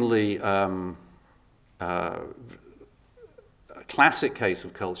seemingly a classic case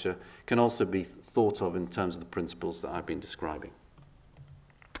of culture can also be thought of in terms of the principles that I've been describing.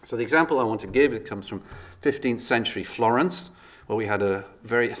 So the example I want to give, it comes from 15th century Florence, where we had a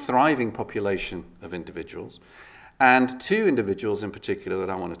very thriving population of individuals, and two individuals in particular that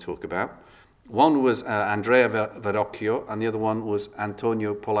I want to talk about. One was Andrea Verrocchio, and the other one was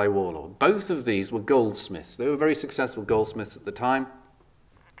Antonio Pollaiuolo. Both of these were goldsmiths. They were very successful goldsmiths at the time.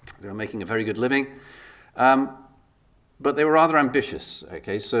 They were making a very good living. But they were rather ambitious.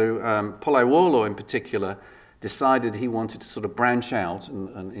 Okay, so Pollaiuolo in particular decided he wanted to sort of branch out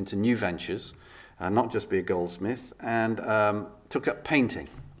and into new ventures, not just be a goldsmith, and took up painting.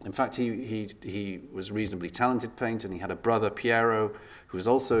 In fact, he was a reasonably talented painter, and he had a brother, Piero, who was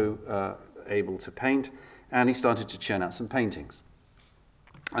also able to paint, and he started to churn out some paintings.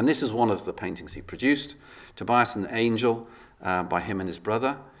 And this is one of the paintings he produced, Tobias and the Angel, by him and his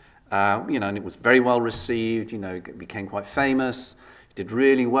brother. And it was very well received, it became quite famous, it did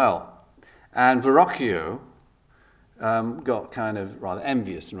really well. And Verrocchio got kind of rather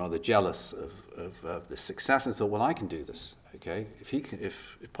envious and rather jealous of this success and thought, well, I can do this, okay?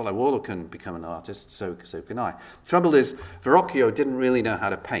 If Pollaiuolo can become an artist, so can I. Trouble is, Verrocchio didn't really know how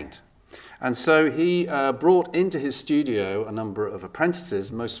to paint. And so he brought into his studio a number of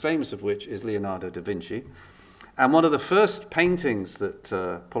apprentices, most famous of which is Leonardo da Vinci. And one of the first paintings that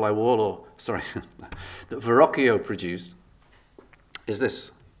that Verrocchio produced is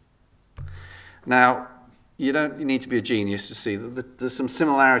this. Now, you don't need to be a genius to see that there's some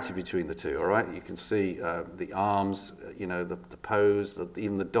similarity between the two, all right? You can see the arms, you know, the pose,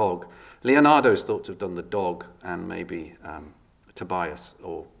 even the dog. Leonardo's thought to have done the dog and maybe Tobias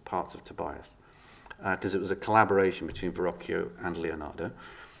or parts of Tobias, because it was a collaboration between Verrocchio and Leonardo.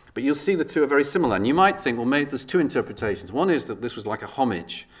 But you'll see the two are very similar. And you might think, well, maybe there's two interpretations. One is that this was like a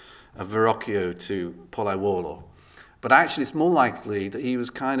homage of Verrocchio to Polaiuolo. But actually, it's more likely that he was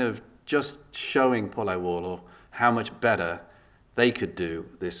kind of just showing Polaiuolo how much better they could do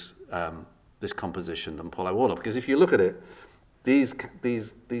this composition than Polaiuolo. Because if you look at it, these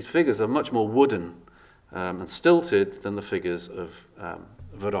figures are much more wooden and stilted than the figures of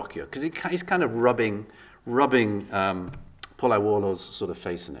Verrocchio, because he's kind of rubbing Polaiuolo's sort of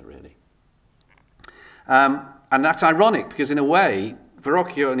face in it, really. And that's ironic, because in a way,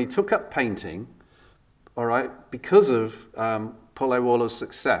 Verrocchio only took up painting, all right, because of Polaiuolo's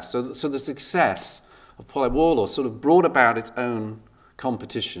success. So the success of Polaiuolo sort of brought about its own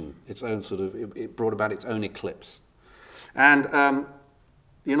competition, it brought about its own eclipse. And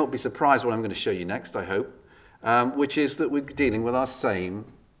you'll not be surprised what I'm going to show you next, I hope, which is that we're dealing with our same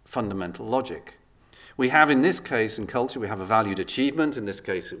fundamental logic. We have, in this case, in culture, we have a valued achievement. In this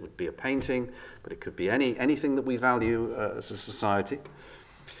case, it would be a painting, but it could be anything that we value as a society.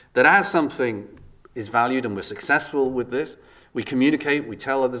 That as something is valued and we're successful with this, we communicate, we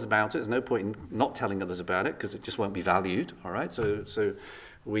tell others about it. There's no point in not telling others about it because it just won't be valued, all right? So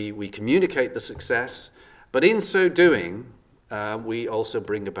we communicate the success, but in so doing, we also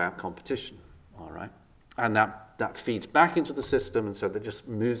bring about competition, all right? And that feeds back into the system, and so that just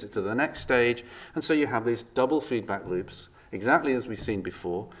moves it to the next stage. And so you have these double feedback loops, exactly as we've seen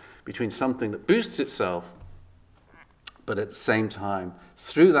before, between something that boosts itself, but at the same time,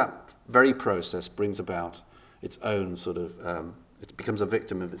 through that very process, brings about its own sort of, it becomes a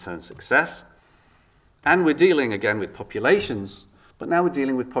victim of its own success. And we're dealing again with populations, but now we're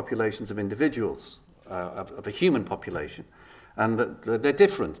dealing with populations of individuals, of a human population. And they're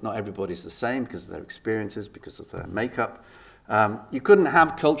different. Not everybody's the same because of their experiences, because of their makeup. You couldn't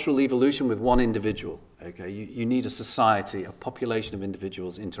have cultural evolution with one individual. Okay? You need a society, a population of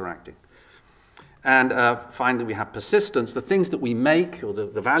individuals interacting. And finally, we have persistence. The things that we make, or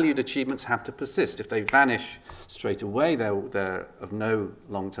the valued achievements, have to persist. If they vanish straight away, they're of no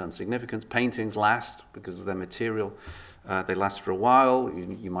long-term significance. Paintings last because of their material. They last for a while.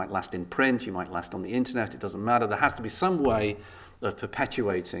 You might last in print. You might last on the internet. It doesn't matter. There has to be some way of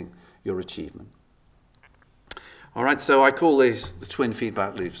perpetuating your achievement. All right, so I call these the twin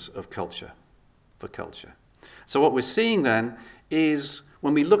feedback loops of culture, for culture. So what we're seeing then is,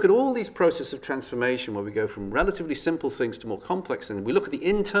 when we look at all these processes of transformation, where we go from relatively simple things to more complex things, we look at the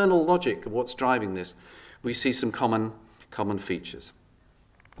internal logic of what's driving this, we see some common features.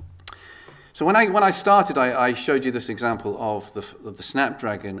 So when I started, I showed you this example of the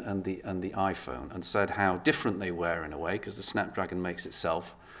Snapdragon and the iPhone, and said how different they were in a way, because the Snapdragon makes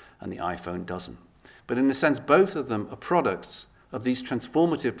itself and the iPhone doesn't. But in a sense, both of them are products of these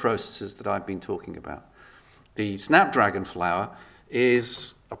transformative processes that I've been talking about. The Snapdragon flower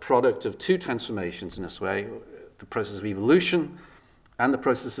is a product of two transformations in this way, the process of evolution and the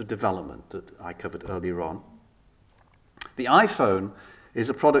process of development that I covered earlier on. The iPhone is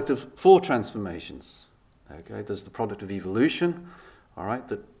a product of four transformations. Okay? There's the product of evolution, all right,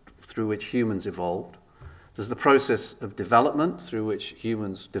 through which humans evolved. There's the process of development, through which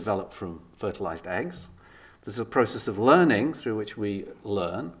humans develop from fertilized eggs. There's the process of learning, through which we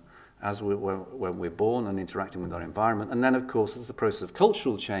learn when we're born and interacting with our environment. And then, of course, there's the process of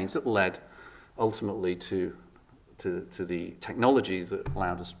cultural change that led ultimately to the technology that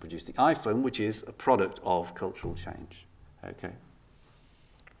allowed us to produce the iPhone, which is a product of cultural change. Okay.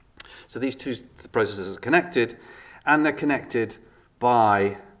 So these two processes are connected, and they're connected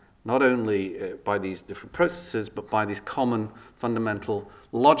by not only by these different processes, but by this common fundamental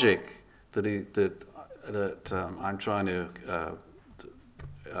logic that I'm trying to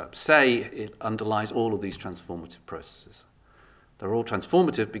say it underlies all of these transformative processes. They're all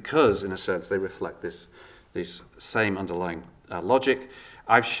transformative because, in a sense, they reflect this same underlying logic.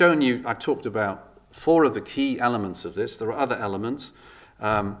 I've talked about four of the key elements of this. There are other elements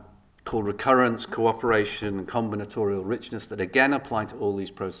called recurrence, cooperation, and combinatorial richness that again apply to all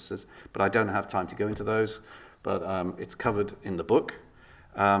these processes, but I don't have time to go into those. But it's covered in the book,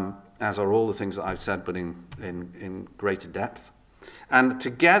 as are all the things that I've said, but in greater depth. And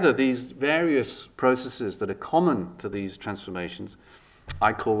together, these various processes that are common to these transformations,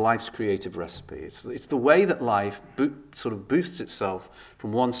 I call life's creative recipe. It's the way that life sort of boosts itself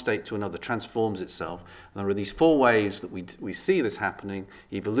from one state to another, transforms itself. And there are these four ways that we see this happening: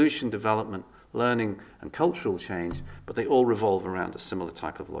 evolution, development, learning and cultural change, but they all revolve around a similar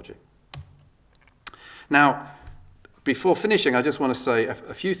type of logic. Now, before finishing, I just want to say a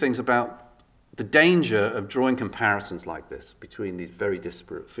few things about the danger of drawing comparisons like this between these very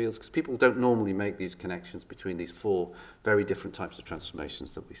disparate fields, because people don't normally make these connections between these four very different types of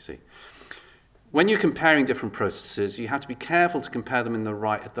transformations that we see. When you're comparing different processes, you have to be careful to compare them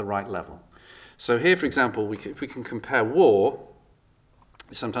at the right level. So here, for example, if we can compare war,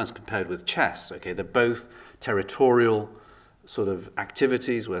 it's sometimes compared with chess. Okay, they're both territorial sort of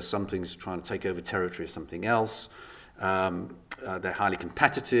activities where something's trying to take over territory of something else. They're highly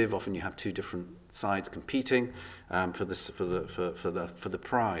competitive. Often you have two different sides competing for the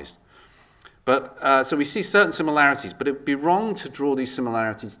prize. But so we see certain similarities, but it would be wrong to draw these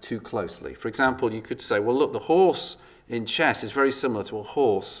similarities too closely. For example, you could say, well, look, the horse in chess is very similar to a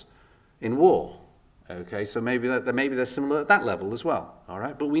horse in war. Okay, so maybe they're similar at that level as well. All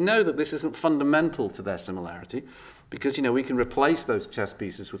right, but we know that this isn't fundamental to their similarity, because we can replace those chess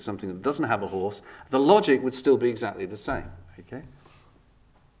pieces with something that doesn't have a horse. The logic would still be exactly the same. Okay.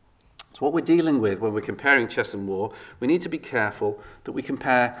 So what we're dealing with when we're comparing chess and war, we need to be careful that we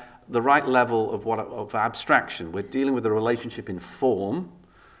compare the right level of abstraction. We're dealing with a relationship in form,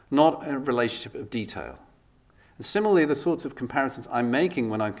 not a relationship of detail. And similarly, the sorts of comparisons I'm making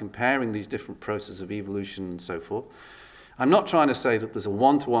when I'm comparing these different processes of evolution and so forth, I'm not trying to say that there's a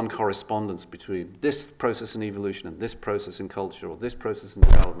one-to-one correspondence between this process in evolution and this process in culture or this process in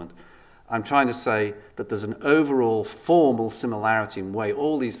development. I'm trying to say that there's an overall formal similarity in the way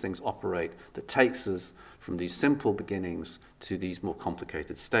all these things operate that takes us from these simple beginnings to these more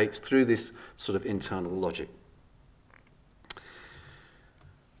complicated states through this sort of internal logic.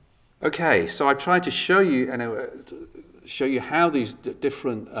 Okay, so I've tried to show you how these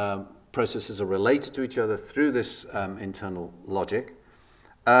different processes are related to each other through this internal logic.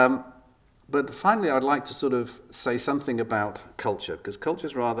 But finally, I'd like to sort of say something about culture, because culture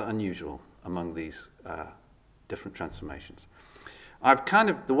is rather unusual among these different transformations.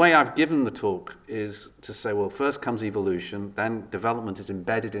 The way I've given the talk is to say, well, first comes evolution, then development is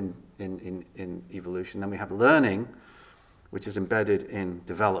embedded in evolution, then we have learning, which is embedded in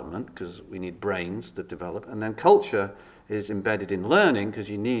development, because we need brains that develop, and then culture is embedded in learning, because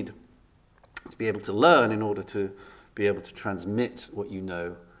you need to be able to learn in order to be able to transmit what you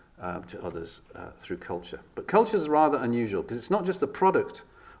know to others through culture. But culture is rather unusual, because it's not just the product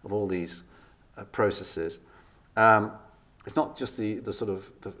of all these processes. It's not just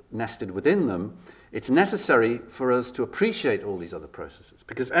the nested within them. It's necessary for us to appreciate all these other processes,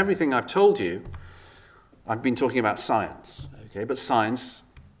 because everything I've told you, I've been talking about science, okay? But science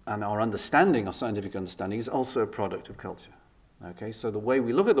and our understanding, our scientific understanding, is also a product of culture. Okay? So the way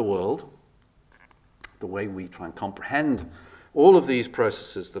we look at the world, the way we try and comprehend all of these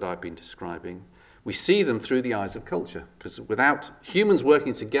processes that I've been describing, we see them through the eyes of culture, because without humans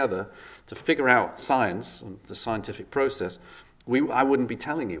working together to figure out science and the scientific process, I wouldn't be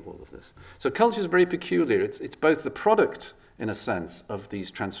telling you all of this. So culture is very peculiar. It's both the product, in a sense, of these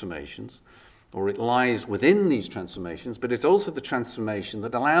transformations, or it lies within these transformations, but it's also the transformation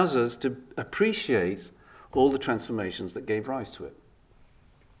that allows us to appreciate all the transformations that gave rise to it.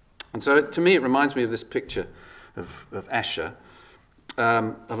 And so to me, it reminds me of this picture of Escher,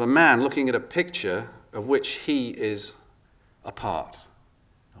 of a man looking at a picture of which he is a part.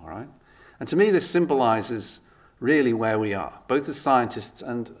 All right? And to me, this symbolizes really where we are, both as scientists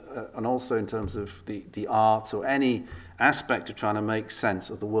and also in terms of the arts or any aspect of trying to make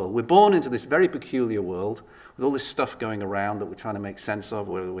sense of the world. We're born into this very peculiar world with all this stuff going around that we're trying to make sense of,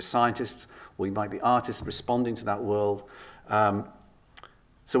 whether we're scientists or we might be artists responding to that world.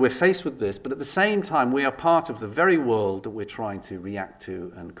 So we're faced with this, but at the same time, we are part of the very world that we're trying to react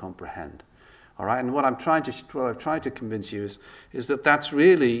to and comprehend. All right, and what I've tried to convince you is that that's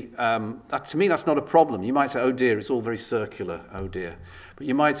really, to me, that's not a problem. You might say, oh dear, it's all very circular, oh dear. But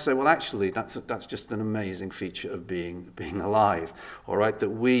you might say, well, actually, that's just an amazing feature of being alive. All right, that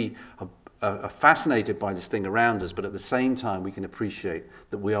we are fascinated by this thing around us, but at the same time, we can appreciate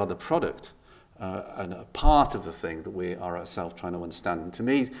that we are the product and a part of the thing that we are ourselves trying to understand. And to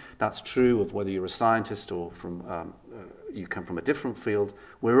me, that's true of whether you're a scientist or you come from a different field.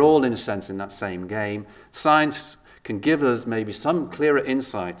 We're all, in a sense, in that same game. Science can give us maybe some clearer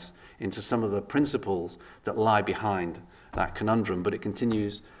insights into some of the principles that lie behind that conundrum, but it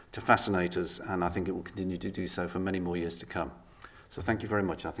continues to fascinate us, and I think it will continue to do so for many more years to come. So thank you very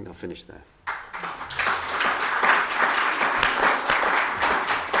much. I think I'll finish there.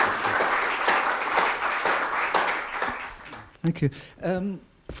 Thank you.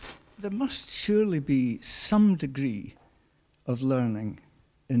 There must surely be some degree of learning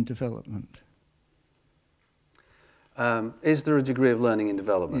in development. Is there a degree of learning in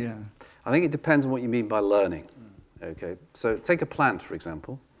development? Yeah. I think it depends on what you mean by learning. Okay, so take a plant, for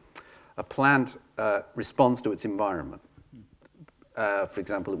example. A plant responds to its environment. For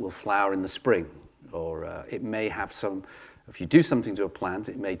example, it will flower in the spring, or it may have some, if you do something to a plant,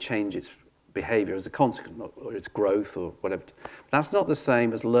 it may change its behavior as a consequence, or its growth, or whatever. That's not the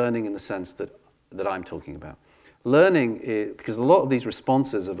same as learning in the sense that I'm talking about. Learning is, because a lot of these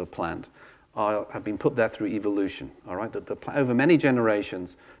responses of a plant have been put there through evolution, all right? Over many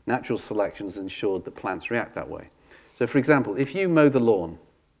generations, natural selection has ensured that plants react that way. So, for example, if you mow the lawn,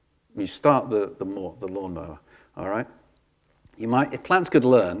 you start the lawnmower, all right? If plants could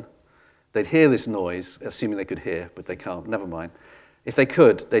learn, they'd hear this noise, assuming they could hear, but they can't, never mind. If they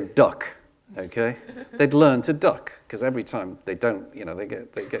could, they'd duck, okay? They'd learn to duck, because every time they don't, they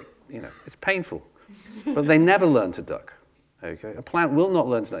get, it's painful. But they never learn to duck, okay? A plant will not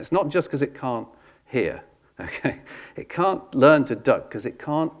learn to duck. It's not just because it can't hear, okay? It can't learn to duck because it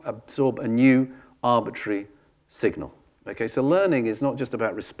can't absorb a new arbitrary signal, okay? So learning is not just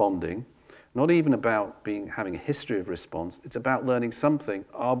about responding, not even about having a history of response. It's about learning something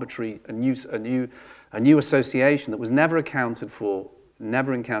arbitrary, a new association that was never accounted for,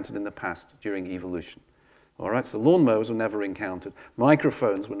 never encountered in the past during evolution. All right, so lawnmowers were never encountered.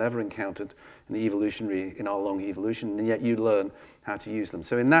 Microphones were never encountered in our long evolution, and yet you learn how to use them.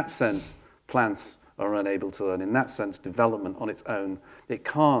 So in that sense, plants are unable to learn. In that sense, development on its own, it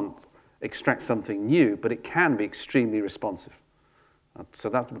can't extract something new, but it can be extremely responsive. So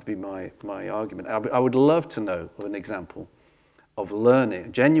that would be my argument. I would love to know of an example of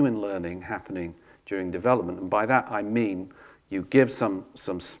learning, genuine learning happening during development, and by that I mean you give some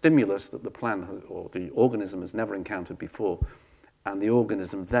stimulus that the plant or the organism has never encountered before, and the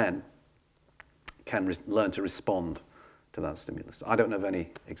organism then can learn to respond to that stimulus. I don't know of any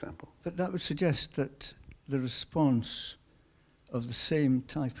example. But that would suggest that the response of the same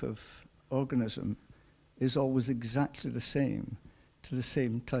type of organism is always exactly the same to the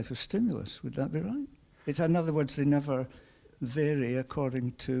same type of stimulus. Would that be right? In other words, they never vary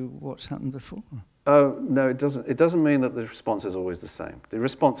according to what's happened before. Oh, no, it doesn't. It doesn't mean that the response is always the same. The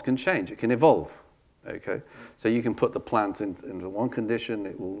response can change. It can evolve, okay? So you can put the plant into one condition,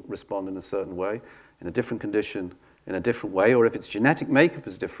 it will respond in a certain way, in a different condition, in a different way, or if its genetic makeup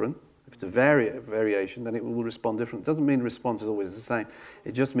is different, if it's a variation, then it will respond different. It doesn't mean the response is always the same.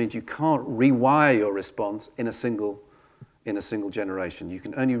 It just means you can't rewire your response in a single generation. You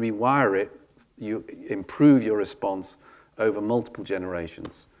can only rewire it, you improve your response over multiple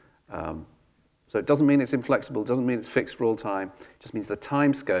generations. So it doesn't mean it's inflexible, it doesn't mean it's fixed for all time, it just means the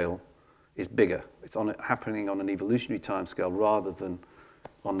time scale is bigger. It's happening on an evolutionary time scale rather than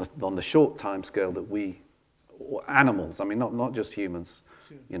on the short time scale that or animals, I mean not just humans,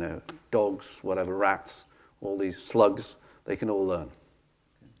 sure. Dogs, whatever, rats, all these slugs, they can all learn.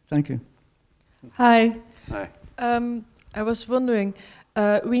 Thank you. Hi. Hi. I was wondering,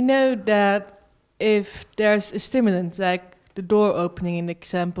 we know that if there's a stimulant, like the door opening in the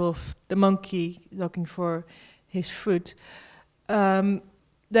example of the monkey looking for his food,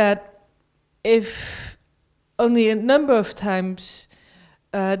 that if only a number of times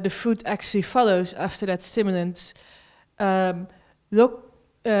the food actually follows after that stimulant,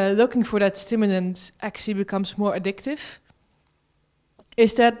 looking for that stimulant actually becomes more addictive.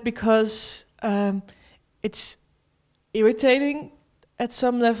 Is that because it's irritating at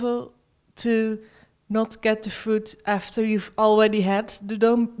some level to not get the food after you've already had the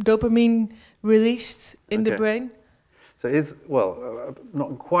dopamine released in the brain? So I'm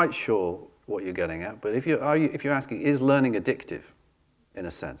not quite sure what you're getting at, but if you're asking, is learning addictive, in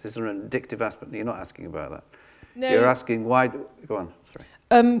a sense? Is there an addictive aspect? You're not asking about that. No. You're asking why. Go on.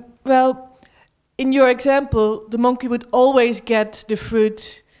 Sorry. Well, in your example, the monkey would always get the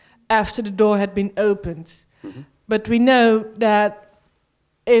fruit after the door had been opened. Mm-hmm. But we know that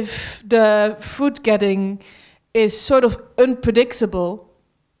if the fruit getting is sort of unpredictable,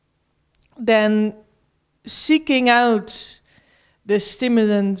 then seeking out the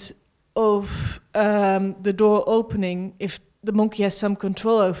stimulant of the door opening, if the monkey has some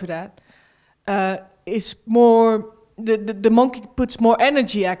control over that, is more, the monkey puts more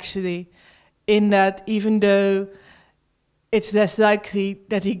energy actually in that, even though it's less likely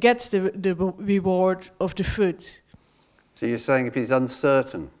that he gets the reward of the fruit. So you're saying if he's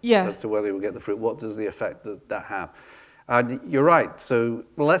uncertain Yeah. as to whether he will get the fruit, what does the effect that have? You're right. So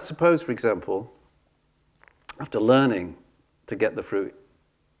let's suppose, for example, after learning to get the fruit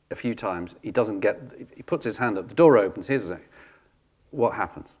a few times, he puts his hand up, the door opens, what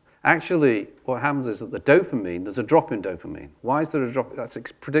happens? Actually, what happens is that the dopamine, there's a drop in dopamine. Why is there a drop? That's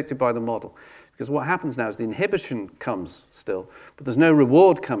predicted by the model. Because what happens now is the inhibition comes still, but there's no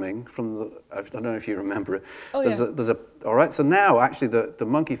reward coming from the, I don't know if you remember it. Oh, yeah. All right, so now actually the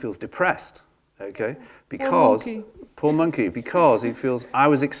monkey feels depressed, okay? Because, poor monkey, because he feels, I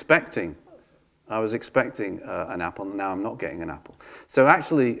was expecting an apple, and now I'm not getting an apple. So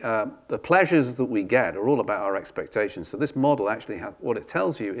actually, the pleasures that we get are all about our expectations. So this model actually, what it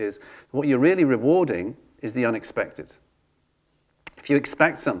tells you is what you're really rewarding is the unexpected. If you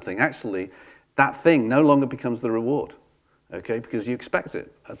expect something, actually, that thing no longer becomes the reward, okay, because you expect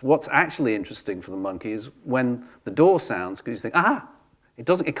it. What's actually interesting for the monkey is when the door sounds, because you think, aha,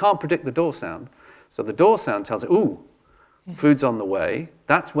 it can't predict the door sound. So the door sound tells it, ooh, food's on the way.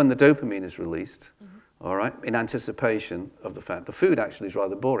 That's when the dopamine is released, all right, in anticipation of the fact the food actually is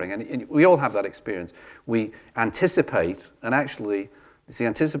rather boring. And we all have that experience. We anticipate, and actually, it's the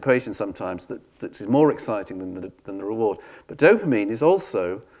anticipation sometimes that is more exciting than the reward. But dopamine is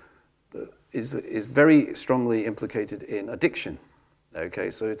also is very strongly implicated in addiction. Okay,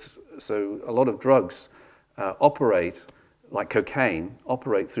 so a lot of drugs operate, like cocaine,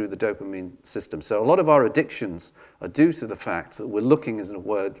 operate through the dopamine system. So a lot of our addictions are due to the fact that we're looking, as a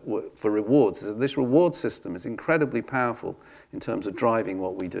word, for rewards. So this reward system is incredibly powerful in terms of driving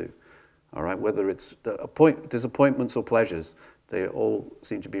what we do. All right, whether it's disappointments or pleasures, they all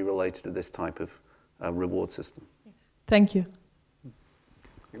seem to be related to this type of reward system. Thank you.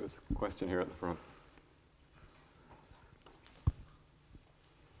 I think there's a question here at the front.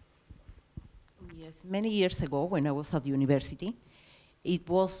 Yes, many years ago when I was at university, it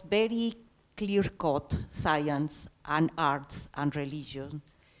was very clear-cut science and arts and religion.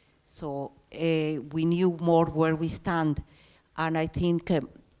 So we knew more where we stand. And I think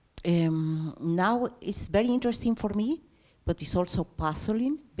now it's very interesting for me, but it's also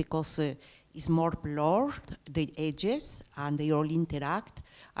puzzling because it's more blurred, the edges, and they all interact.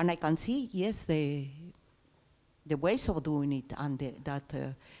 And I can see, yes, the ways of doing it, and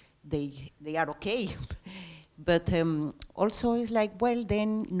that they are okay. But also it's like, well,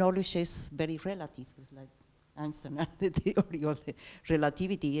 then knowledge is very relative. It's like Einstein and the theory of the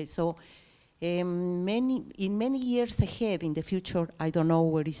relativity. So in many years ahead, in the future, I don't know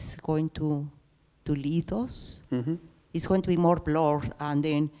where it's going to lead us. Mm-hmm. It's going to be more blurred, and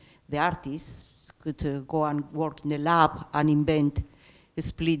then the artists could go and work in the lab and invent,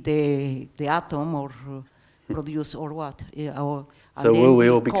 split the atom or produce or what. And so then will we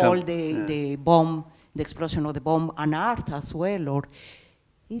all call become the bomb, the explosion of the bomb, an art as well. Or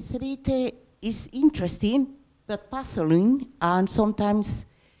it's a bit, it's interesting, but puzzling, and sometimes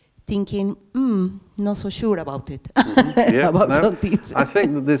thinking, not so sure about it, yeah, about some things. I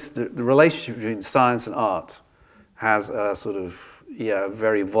think that the relationship between science and art has a sort of,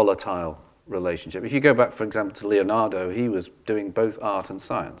 very volatile relationship. If you go back, for example, to Leonardo, he was doing both art and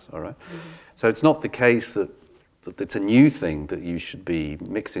science, all right? Mm-hmm. So it's not the case that it's a new thing that you should be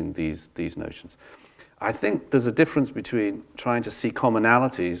mixing these notions. I think there's a difference between trying to see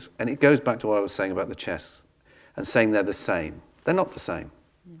commonalities, and it goes back to what I was saying about the chess, and saying they're the same. They're not the same,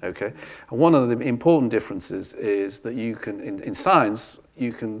 okay? And one of the important differences is that you can, in science,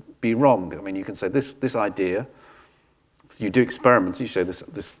 you can be wrong. I mean, you can say this idea, you do experiments, you say this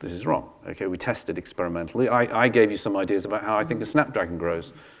is wrong. Okay, we tested experimentally. I gave you some ideas about how I think a snapdragon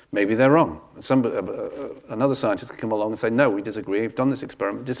grows. Maybe they're wrong. Another scientist can come along and say, no, we disagree. We've done this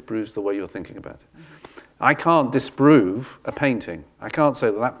experiment. It disproves the way you're thinking about it. I can't disprove a painting. I can't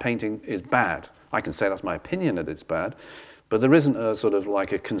say that painting is bad. I can say that's my opinion that it's bad, but there isn't a sort of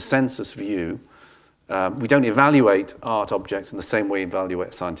like a consensus view. We don't evaluate art objects in the same way we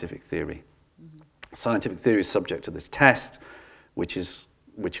evaluate scientific theory. Scientific theory is subject to this test, which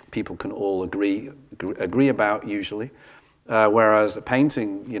people can all agree about usually, whereas a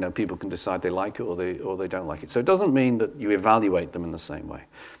painting, people can decide they like it or they don't like it. So it doesn't mean that you evaluate them in the same way.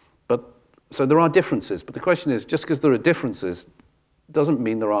 So there are differences, but the question is, just because there are differences doesn't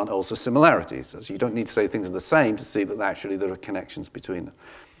mean there aren't also similarities. So you don't need to say things are the same to see that actually there are connections between them.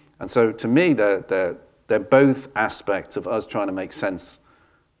 And so to me, they're both aspects of us trying to make sense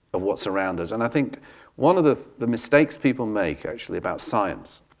of what's around us. And I think one of the mistakes people make actually about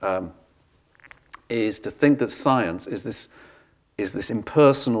science is to think that science is this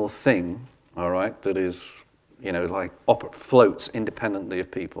impersonal thing, all right, that is, floats independently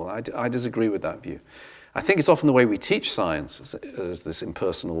of people. I disagree with that view. I think it's often the way we teach science as this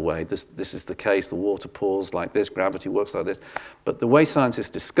impersonal way. This is the case, the water pours like this, gravity works like this. But the way science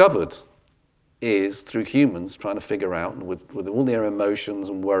is discovered is through humans trying to figure out, and with all their emotions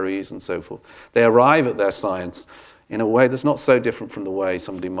and worries and so forth. They arrive at their science in a way that's not so different from the way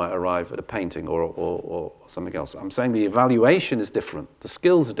somebody might arrive at a painting or something else. I'm saying the evaluation is different, the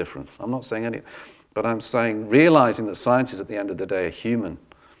skills are different. I'm not saying any, but I'm saying realizing that science is at the end of the day a human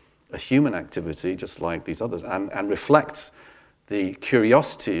activity, just like these others, and reflects the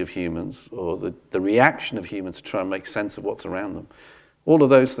curiosity of humans, or the reaction of humans to try and make sense of what's around them. All of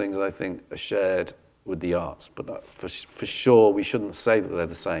those things, I think, are shared with the arts, but for sure we shouldn't say that they're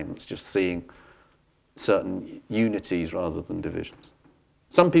the same. It's just seeing certain unities rather than divisions.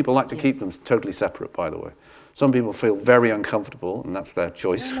 Some people like to keep them totally separate, by the way. Some people feel very uncomfortable, and that's their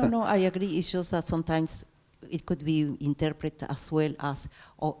choice. No, I agree. It's just that sometimes it could be interpreted as well as,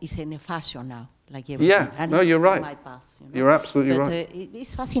 oh, it's in a fashion now, like everything. Yeah, and no, you're right. might pass, you know? You're absolutely but, right.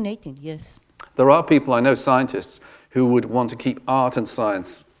 It's fascinating, yes. There are people, I know, scientists, who would want to keep art and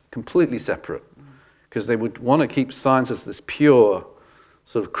science completely separate, because they would want to keep science as this pure,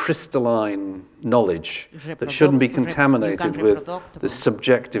 sort of crystalline knowledge that shouldn't be contaminated with the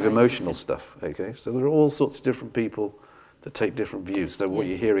subjective emotional stuff, okay? So there are all sorts of different people that take different views. So what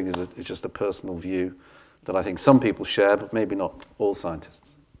you're hearing is just a personal view that I think some people share, but maybe not all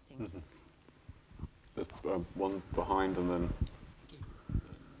scientists. There's one behind and then...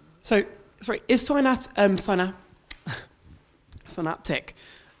 So, sorry, is synaptic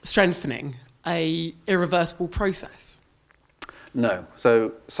strengthening a irreversible process? No.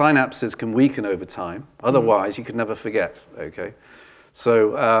 So synapses can weaken over time. Otherwise, you could never forget. Okay.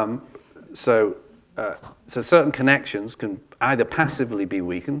 So so certain connections can either passively be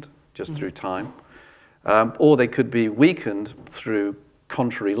weakened just through time, or they could be weakened through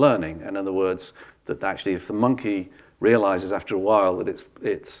contrary learning. In other words, that actually, if the monkey realizes after a while that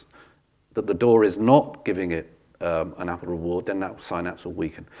that the door is not giving it an apple reward, then that synapse will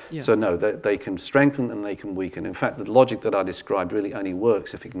weaken. Yeah. So no, they can strengthen and they can weaken. In fact, the logic that I described really only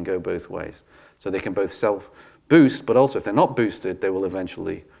works if it can go both ways. So they can both self-boost, but also if they're not boosted, they will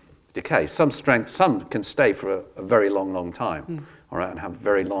eventually decay. Some can stay for a very long time, all right, and have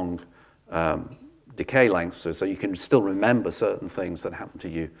very long decay lengths. So you can still remember certain things that happened to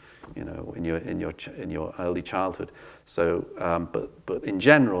you, you know, in your early childhood. So, but in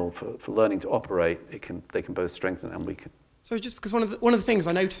general, for learning to operate, they can both strengthen and weaken. So just because one of the things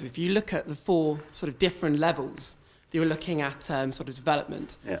I noticed, if you look at the 4 sort of different levels that you're looking at, sort of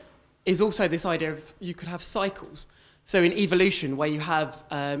development, is also this idea of you could have cycles. So in evolution, where you have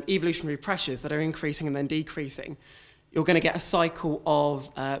evolutionary pressures that are increasing and then decreasing, you're going to get a cycle of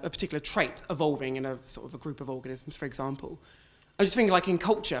a particular trait evolving in a sort of a group of organisms, for example. I'm just thinking, like in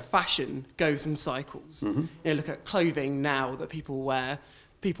culture, fashion goes in cycles. You know, look at clothing now that people wear,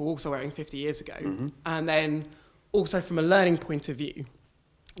 people also wearing 50 years ago. And then also from a learning point of view,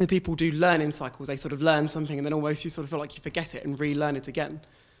 the people do learn in cycles. They sort of learn something and then almost you sort of feel like you forget it and relearn it again.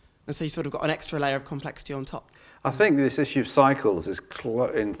 And so you sort of got an extra layer of complexity on top. I think this issue of cycles is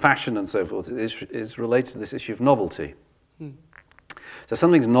in fashion and so forth is related to this issue of novelty. So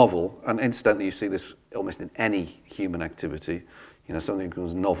something's novel, and incidentally you see this almost in any human activity. You know, something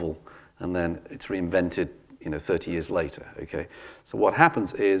becomes novel, and then it's reinvented, you know, 30 years later. Okay, so what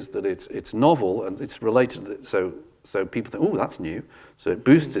happens is that it's novel and it's related. So people think, oh, that's new. So it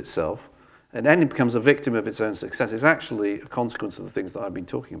boosts itself, and then it becomes a victim of its own success. It's actually a consequence of the things that I've been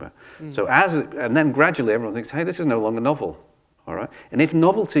talking about. So and then gradually everyone thinks, hey, this is no longer novel. All right, and if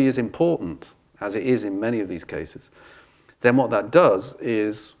novelty is important, as it is in many of these cases, then what that does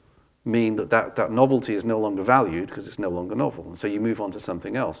is mean that novelty is no longer valued because it's no longer novel. And so you move on to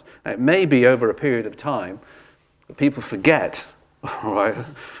something else. Now, it may be over a period of time that people forget, right,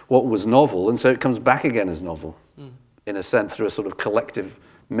 what was novel, and so it comes back again as novel, in a sense, through a sort of collective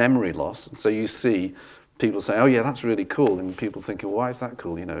memory loss. And so you see people say, oh yeah, that's really cool, and people thinking, well, why is that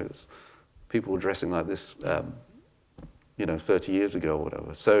cool? You know, people were dressing like this, you know, 30 years ago or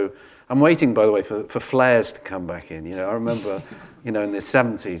whatever. So I'm waiting, by the way, for flares to come back in. You know, I remember, you know, in the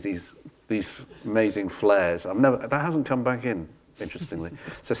 70s, these amazing flares. That hasn't come back in, interestingly.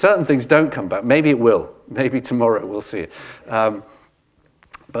 So certain things don't come back. Maybe it will. Maybe tomorrow we'll see it.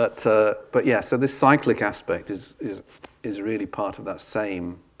 But yeah, so this cyclic aspect is really part of that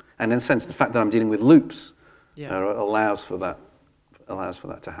same. And in a sense, the fact that I'm dealing with loops allows for that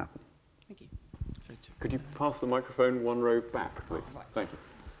to happen. Thank you. Could you pass the microphone one row back, please? Thank you.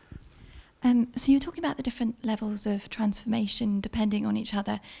 So you're talking about the different levels of transformation depending on each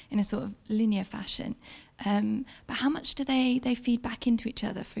other in a sort of linear fashion. But how much do they feed back into each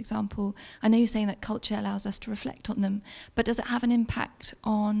other? For example, I know you're saying that culture allows us to reflect on them, but does it have an impact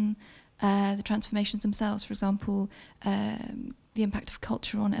on the transformations themselves? For example, the impact of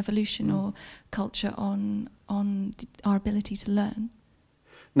culture on evolution or culture on our ability to learn?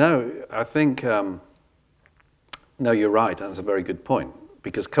 No, I think No, you're right. That's a very good point.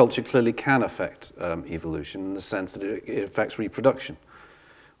 Because culture clearly can affect evolution in the sense that it affects reproduction.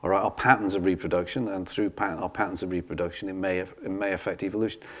 All right, our patterns of reproduction, and through our patterns of reproduction, it may affect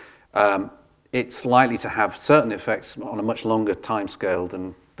evolution. It's likely to have certain effects on a much longer time scale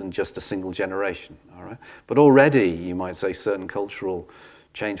than just a single generation. All right, but already you might say certain cultural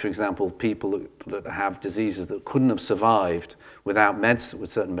change. For example, people that have diseases that couldn't have survived without meds, with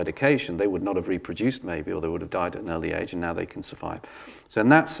certain medication, they would not have reproduced maybe, or they would have died at an early age, and now they can survive. So in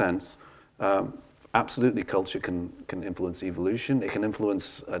that sense, absolutely culture can influence evolution. It can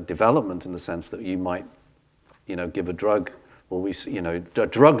influence development in the sense that you might, give a drug, or a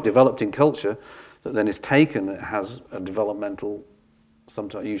drug developed in culture that then is taken that has a developmental,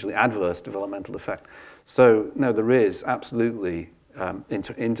 sometimes usually adverse developmental effect. So no, there is absolutely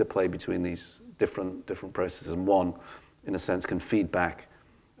interplay between these different processes, and one, in a sense, can feed back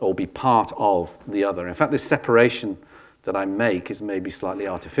or be part of the other. In fact, this separation that I make is maybe slightly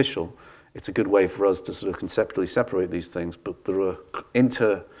artificial. It's a good way for us to sort of conceptually separate these things, but there are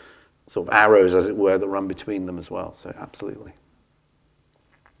sort of arrows, as it were, that run between them as well. So absolutely.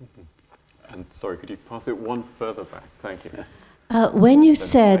 Mm-hmm. And sorry, could you pass it one further back? Thank you. When you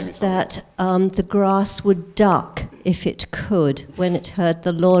said that the grass would duck if it could when it heard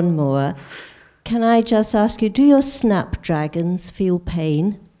the lawnmower, can I just ask you, do your snapdragons feel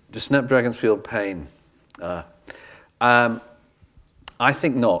pain? Do snapdragons feel pain? I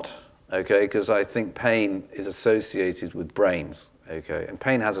think not, okay, because I think pain is associated with brains, okay, and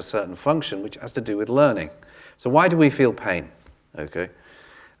pain has a certain function which has to do with learning. So why do we feel pain, okay?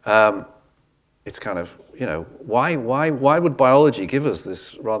 It's kind of, why would biology give us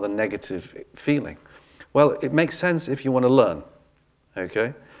this rather negative feeling? Well, it makes sense if you want to learn,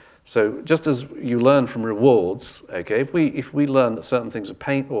 okay? So just as you learn from rewards, okay, if we learn that certain things are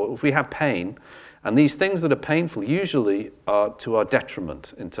pain, or if we have pain, and these things that are painful usually are to our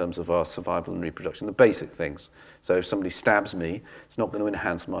detriment in terms of our survival and reproduction, the basic things. So if somebody stabs me, it's not going to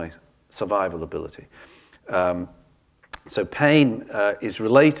enhance my survival ability. So pain is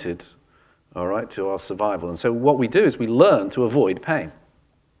related, all right, to our survival. And so what we do is we learn to avoid pain.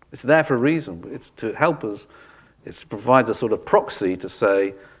 It's there for a reason. It's to help us. It provides a sort of proxy to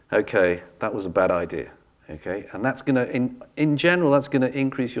say, okay, that was a bad idea. Okay, and that's going to, in general, that's going to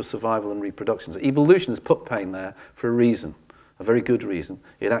increase your survival and reproduction. So evolution has put pain there for a reason, a very good reason.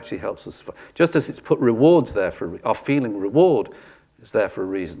 It actually helps us survive. Just as it's put rewards there for our feeling reward is there for a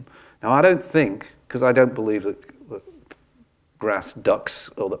reason. Now, I don't think, because I don't believe that grass ducks,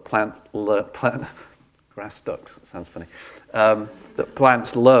 or that grass ducks, sounds funny, that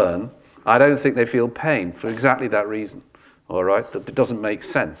plants learn, I don't think they feel pain for exactly that reason. All right, that it doesn't make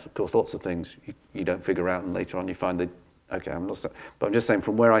sense. Of course, lots of things you don't figure out, and later on you find that, okay, but I'm just saying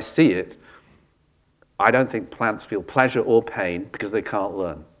from where I see it, I don't think plants feel pleasure or pain because they can't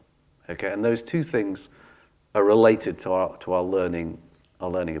learn. Okay, and those two things are related to our learning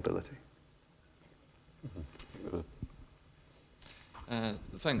ability.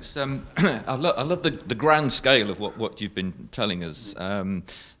 Thanks. I love the grand scale of what you've been telling us.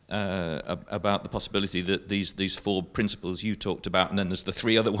 About the possibility that these four principles you talked about, and then there's the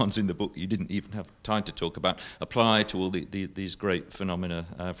three other ones in the book you didn't even have time to talk about, apply to all these great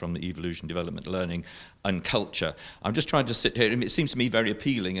phenomena from the evolution, development, learning, and culture. I'm just trying to sit here, and it seems to me very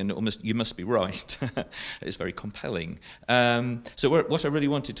appealing, and almost you must be right. It's very compelling. So what I really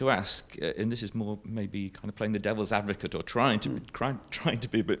wanted to ask, and this is more maybe kind of playing the devil's advocate or trying to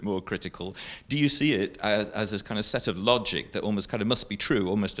be a bit more critical, do you see it as a kind of set of logic that almost kind of must be true,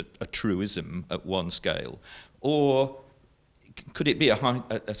 almost a truism at one scale, or could it be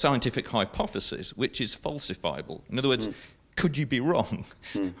a scientific hypothesis which is falsifiable? In other words, could you be wrong?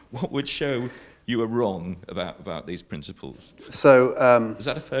 What would show you are wrong about these principles? So is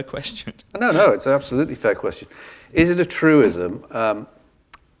that a fair question? No, it's an absolutely fair question. Is it a truism?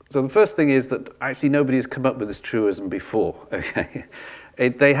 So the first thing is that actually nobody has come up with this truism before. Okay,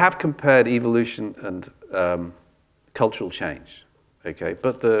 they have compared evolution and cultural change. Okay,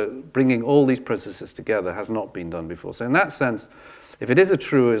 but bringing all these processes together has not been done before. So in that sense, if it is a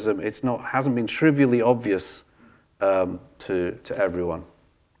truism, hasn't been trivially obvious to everyone.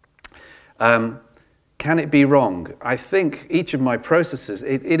 Can it be wrong? I think each of my processes,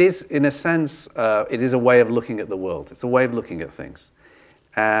 it is, in a sense, it is a way of looking at the world. It's a way of looking at things.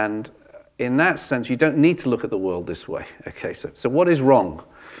 And in that sense, you don't need to look at the world this way. Okay, so what is wrong?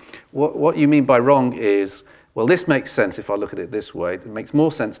 What you mean by wrong is, well, this makes sense if I look at it this way. It makes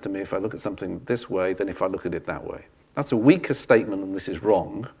more sense to me if I look at something this way than if I look at it that way. That's a weaker statement than this is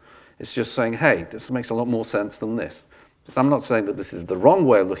wrong. It's just saying, hey, this makes a lot more sense than this. I'm not saying that this is the wrong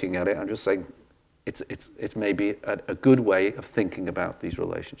way of looking at it. I'm just saying it's maybe a good way of thinking about these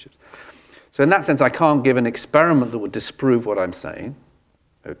relationships. So in that sense, I can't give an experiment that would disprove what I'm saying,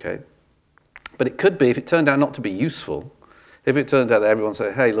 okay? But it could be, if it turned out not to be useful, if it turned out that everyone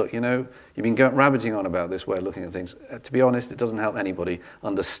said, hey, look, you know, you've been rabbiting on about this way of looking at things. To be honest, it doesn't help anybody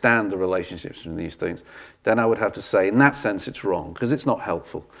understand the relationships between these things. Then I would have to say, in that sense, it's wrong, because it's not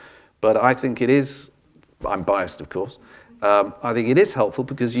helpful. But I think it is, I'm biased, of course, I think it is helpful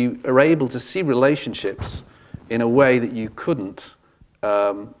because you are able to see relationships in a way that you couldn't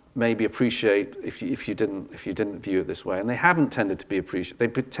maybe appreciate if you didn't view it this way. And they haven't tended to be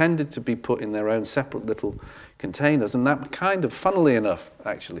appreciated. They tended to be put in their own separate little containers. And that kind of, funnily enough,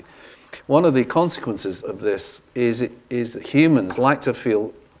 actually, one of the consequences of this is that humans like to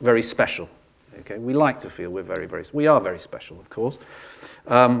feel very special. Okay, we like to feel we are very special, of course.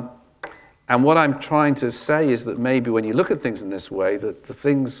 And what I'm trying to say is that maybe when you look at things in this way, that the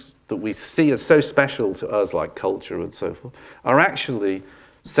things that we see as so special to us, like culture and so forth, are actually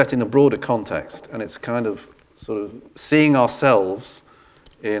set in a broader context. And it's kind of sort of seeing ourselves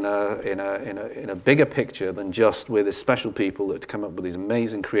in a bigger picture than just we're this special people that come up with these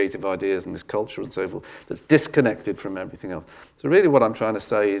amazing creative ideas and this culture and so forth that's disconnected from everything else. So really what I'm trying to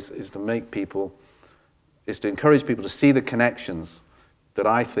say is to encourage people to see the connections that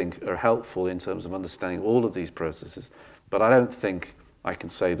I think are helpful in terms of understanding all of these processes. But I don't think I can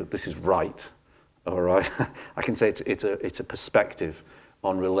say that this is right, all right? I can say it's a perspective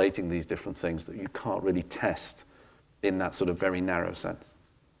on relating these different things that you can't really test in that sort of very narrow sense.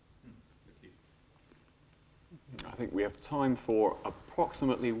 I think we have time for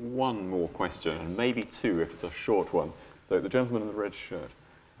approximately one more question, and maybe two if it's a short one. So the gentleman in the red shirt.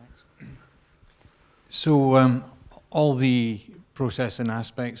 Thanks. So all the process and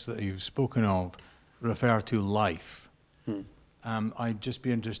aspects that you've spoken of refer to life. I'd just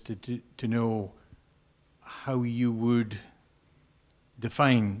be interested to know how you would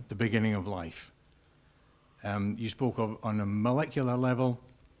define the beginning of life. You spoke of, on a molecular level,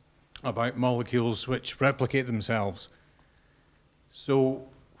 about molecules which replicate themselves. So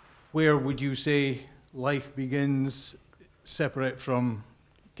where would you say life begins, separate from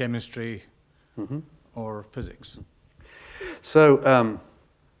chemistry or physics? So,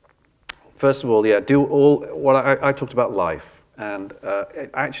 first of all, yeah, I talked about life, and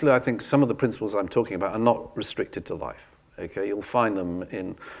actually I think some of the principles I'm talking about are not restricted to life, okay? You'll find them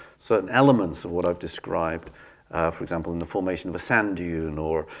in certain elements of what I've described, for example, in the formation of a sand dune,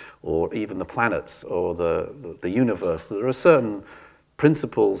 or even the planets, or the universe. There are certain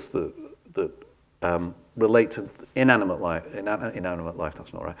principles that relate to inanimate life,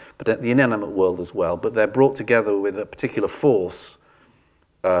 that's not right, but the inanimate world as well, but they're brought together with a particular force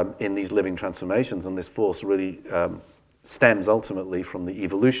in these living transformations, and this force really stems ultimately from the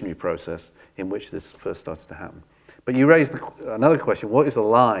evolutionary process in which this first started to happen. But you raised another question: what is the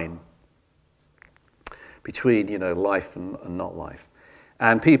line between, you know, life and not life?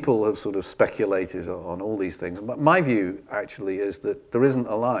 And people have sort of speculated on all these things. But my view actually is that there isn't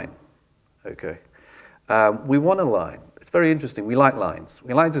a line. Okay. We want a line. It's very interesting. We like lines.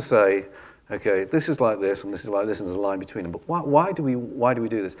 We like to say, okay, this is like this, and this is like this, and there's a line between them. But why do we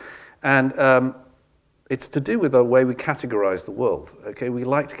do this? And it's to do with the way we categorize the world. Okay, we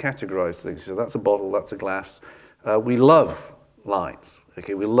like to categorize things. So that's a bottle, that's a glass. We love lines.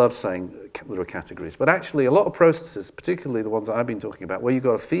 Okay, we love saying there are categories. But actually, a lot of processes, particularly the ones that I've been talking about, where you've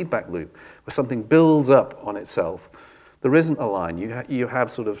got a feedback loop, where something builds up on itself, there isn't a line. You have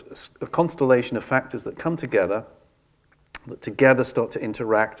sort of a constellation of factors that come together, that together start to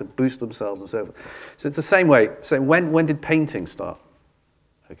interact and boost themselves and so forth. So it's the same way. So when did painting start?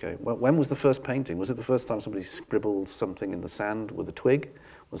 Okay, when was the first painting? Was it the first time somebody scribbled something in the sand with a twig?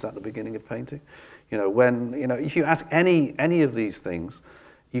 Was that the beginning of painting? You know, if you ask any of these things,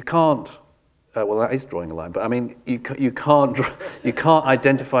 you can't. Well, that is drawing a line, but I mean, you can't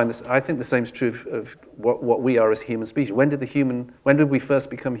identify this. I think the same is true of what we are as human species. When did we first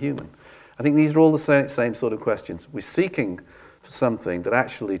become human? I think these are all the same sort of questions. We're seeking for something that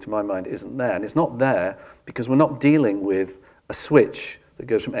actually, to my mind, isn't there, and it's not there because we're not dealing with a switch that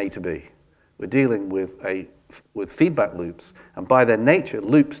goes from A to B. We're dealing with feedback loops, and by their nature,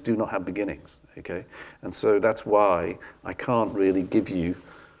 loops do not have beginnings. Okay, and so that's why I can't really give you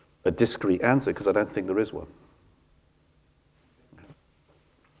a discrete answer, because I don't think there is one.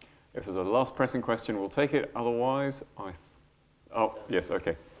 If there's a last pressing question, we'll take it. Otherwise, oh, yes,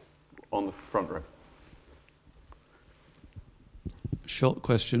 okay. On the front row. Short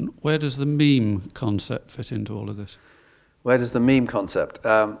question. Where does the meme concept fit into all of this? Where does the meme concept?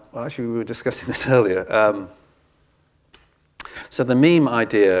 Well, actually, we were discussing this earlier. So the meme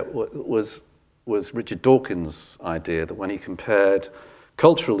idea was was Richard Dawkins' idea that when he compared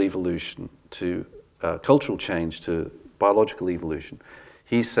cultural evolution to cultural change to biological evolution,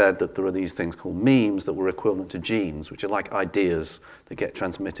 he said that there are these things called memes that were equivalent to genes, which are like ideas that get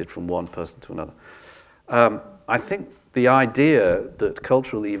transmitted from one person to another. I think the idea that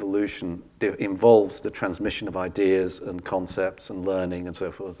cultural evolution involves the transmission of ideas and concepts and learning and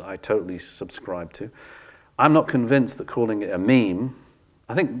so forth, I totally subscribe to. I'm not convinced that calling it a meme,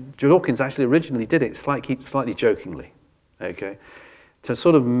 I think Dawkins actually originally did it slightly jokingly, okay? To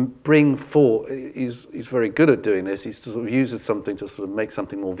sort of bring forth, he's very good at doing this, he sort of uses something to sort of make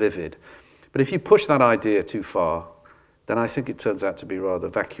something more vivid. But if you push that idea too far, then I think it turns out to be rather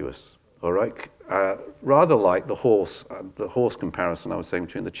vacuous, all right? Rather like the horse comparison I was saying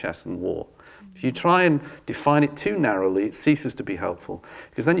between the chess and war. If you try and define it too narrowly, it ceases to be helpful,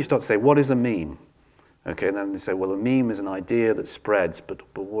 because then you start to say, what is a meme? Okay, and then they say, well, a meme is an idea that spreads, but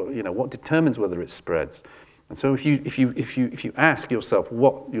you know, what determines whether it spreads? And so if you ask yourself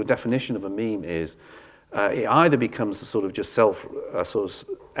what your definition of a meme is, it either becomes a sort of just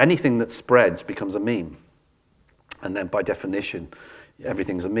anything that spreads becomes a meme, and then by definition,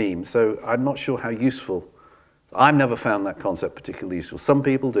 everything's a meme. So I'm not sure how useful. I've never found that concept particularly useful. Some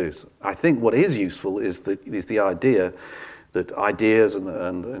people do. I think what is useful is the idea that ideas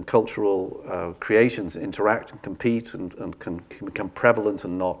and cultural creations interact and compete and can become prevalent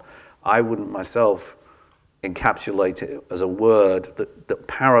and not. I wouldn't myself encapsulate it as a word that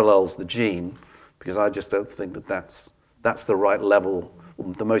parallels the gene, because I just don't think that that's the right level,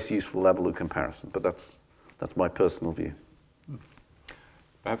 the most useful level of comparison. But that's my personal view.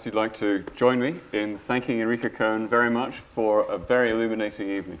 Perhaps you'd like to join me in thanking Enrico Coen very much for a very illuminating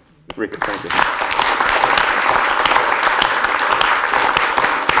evening. Enrico, thank you.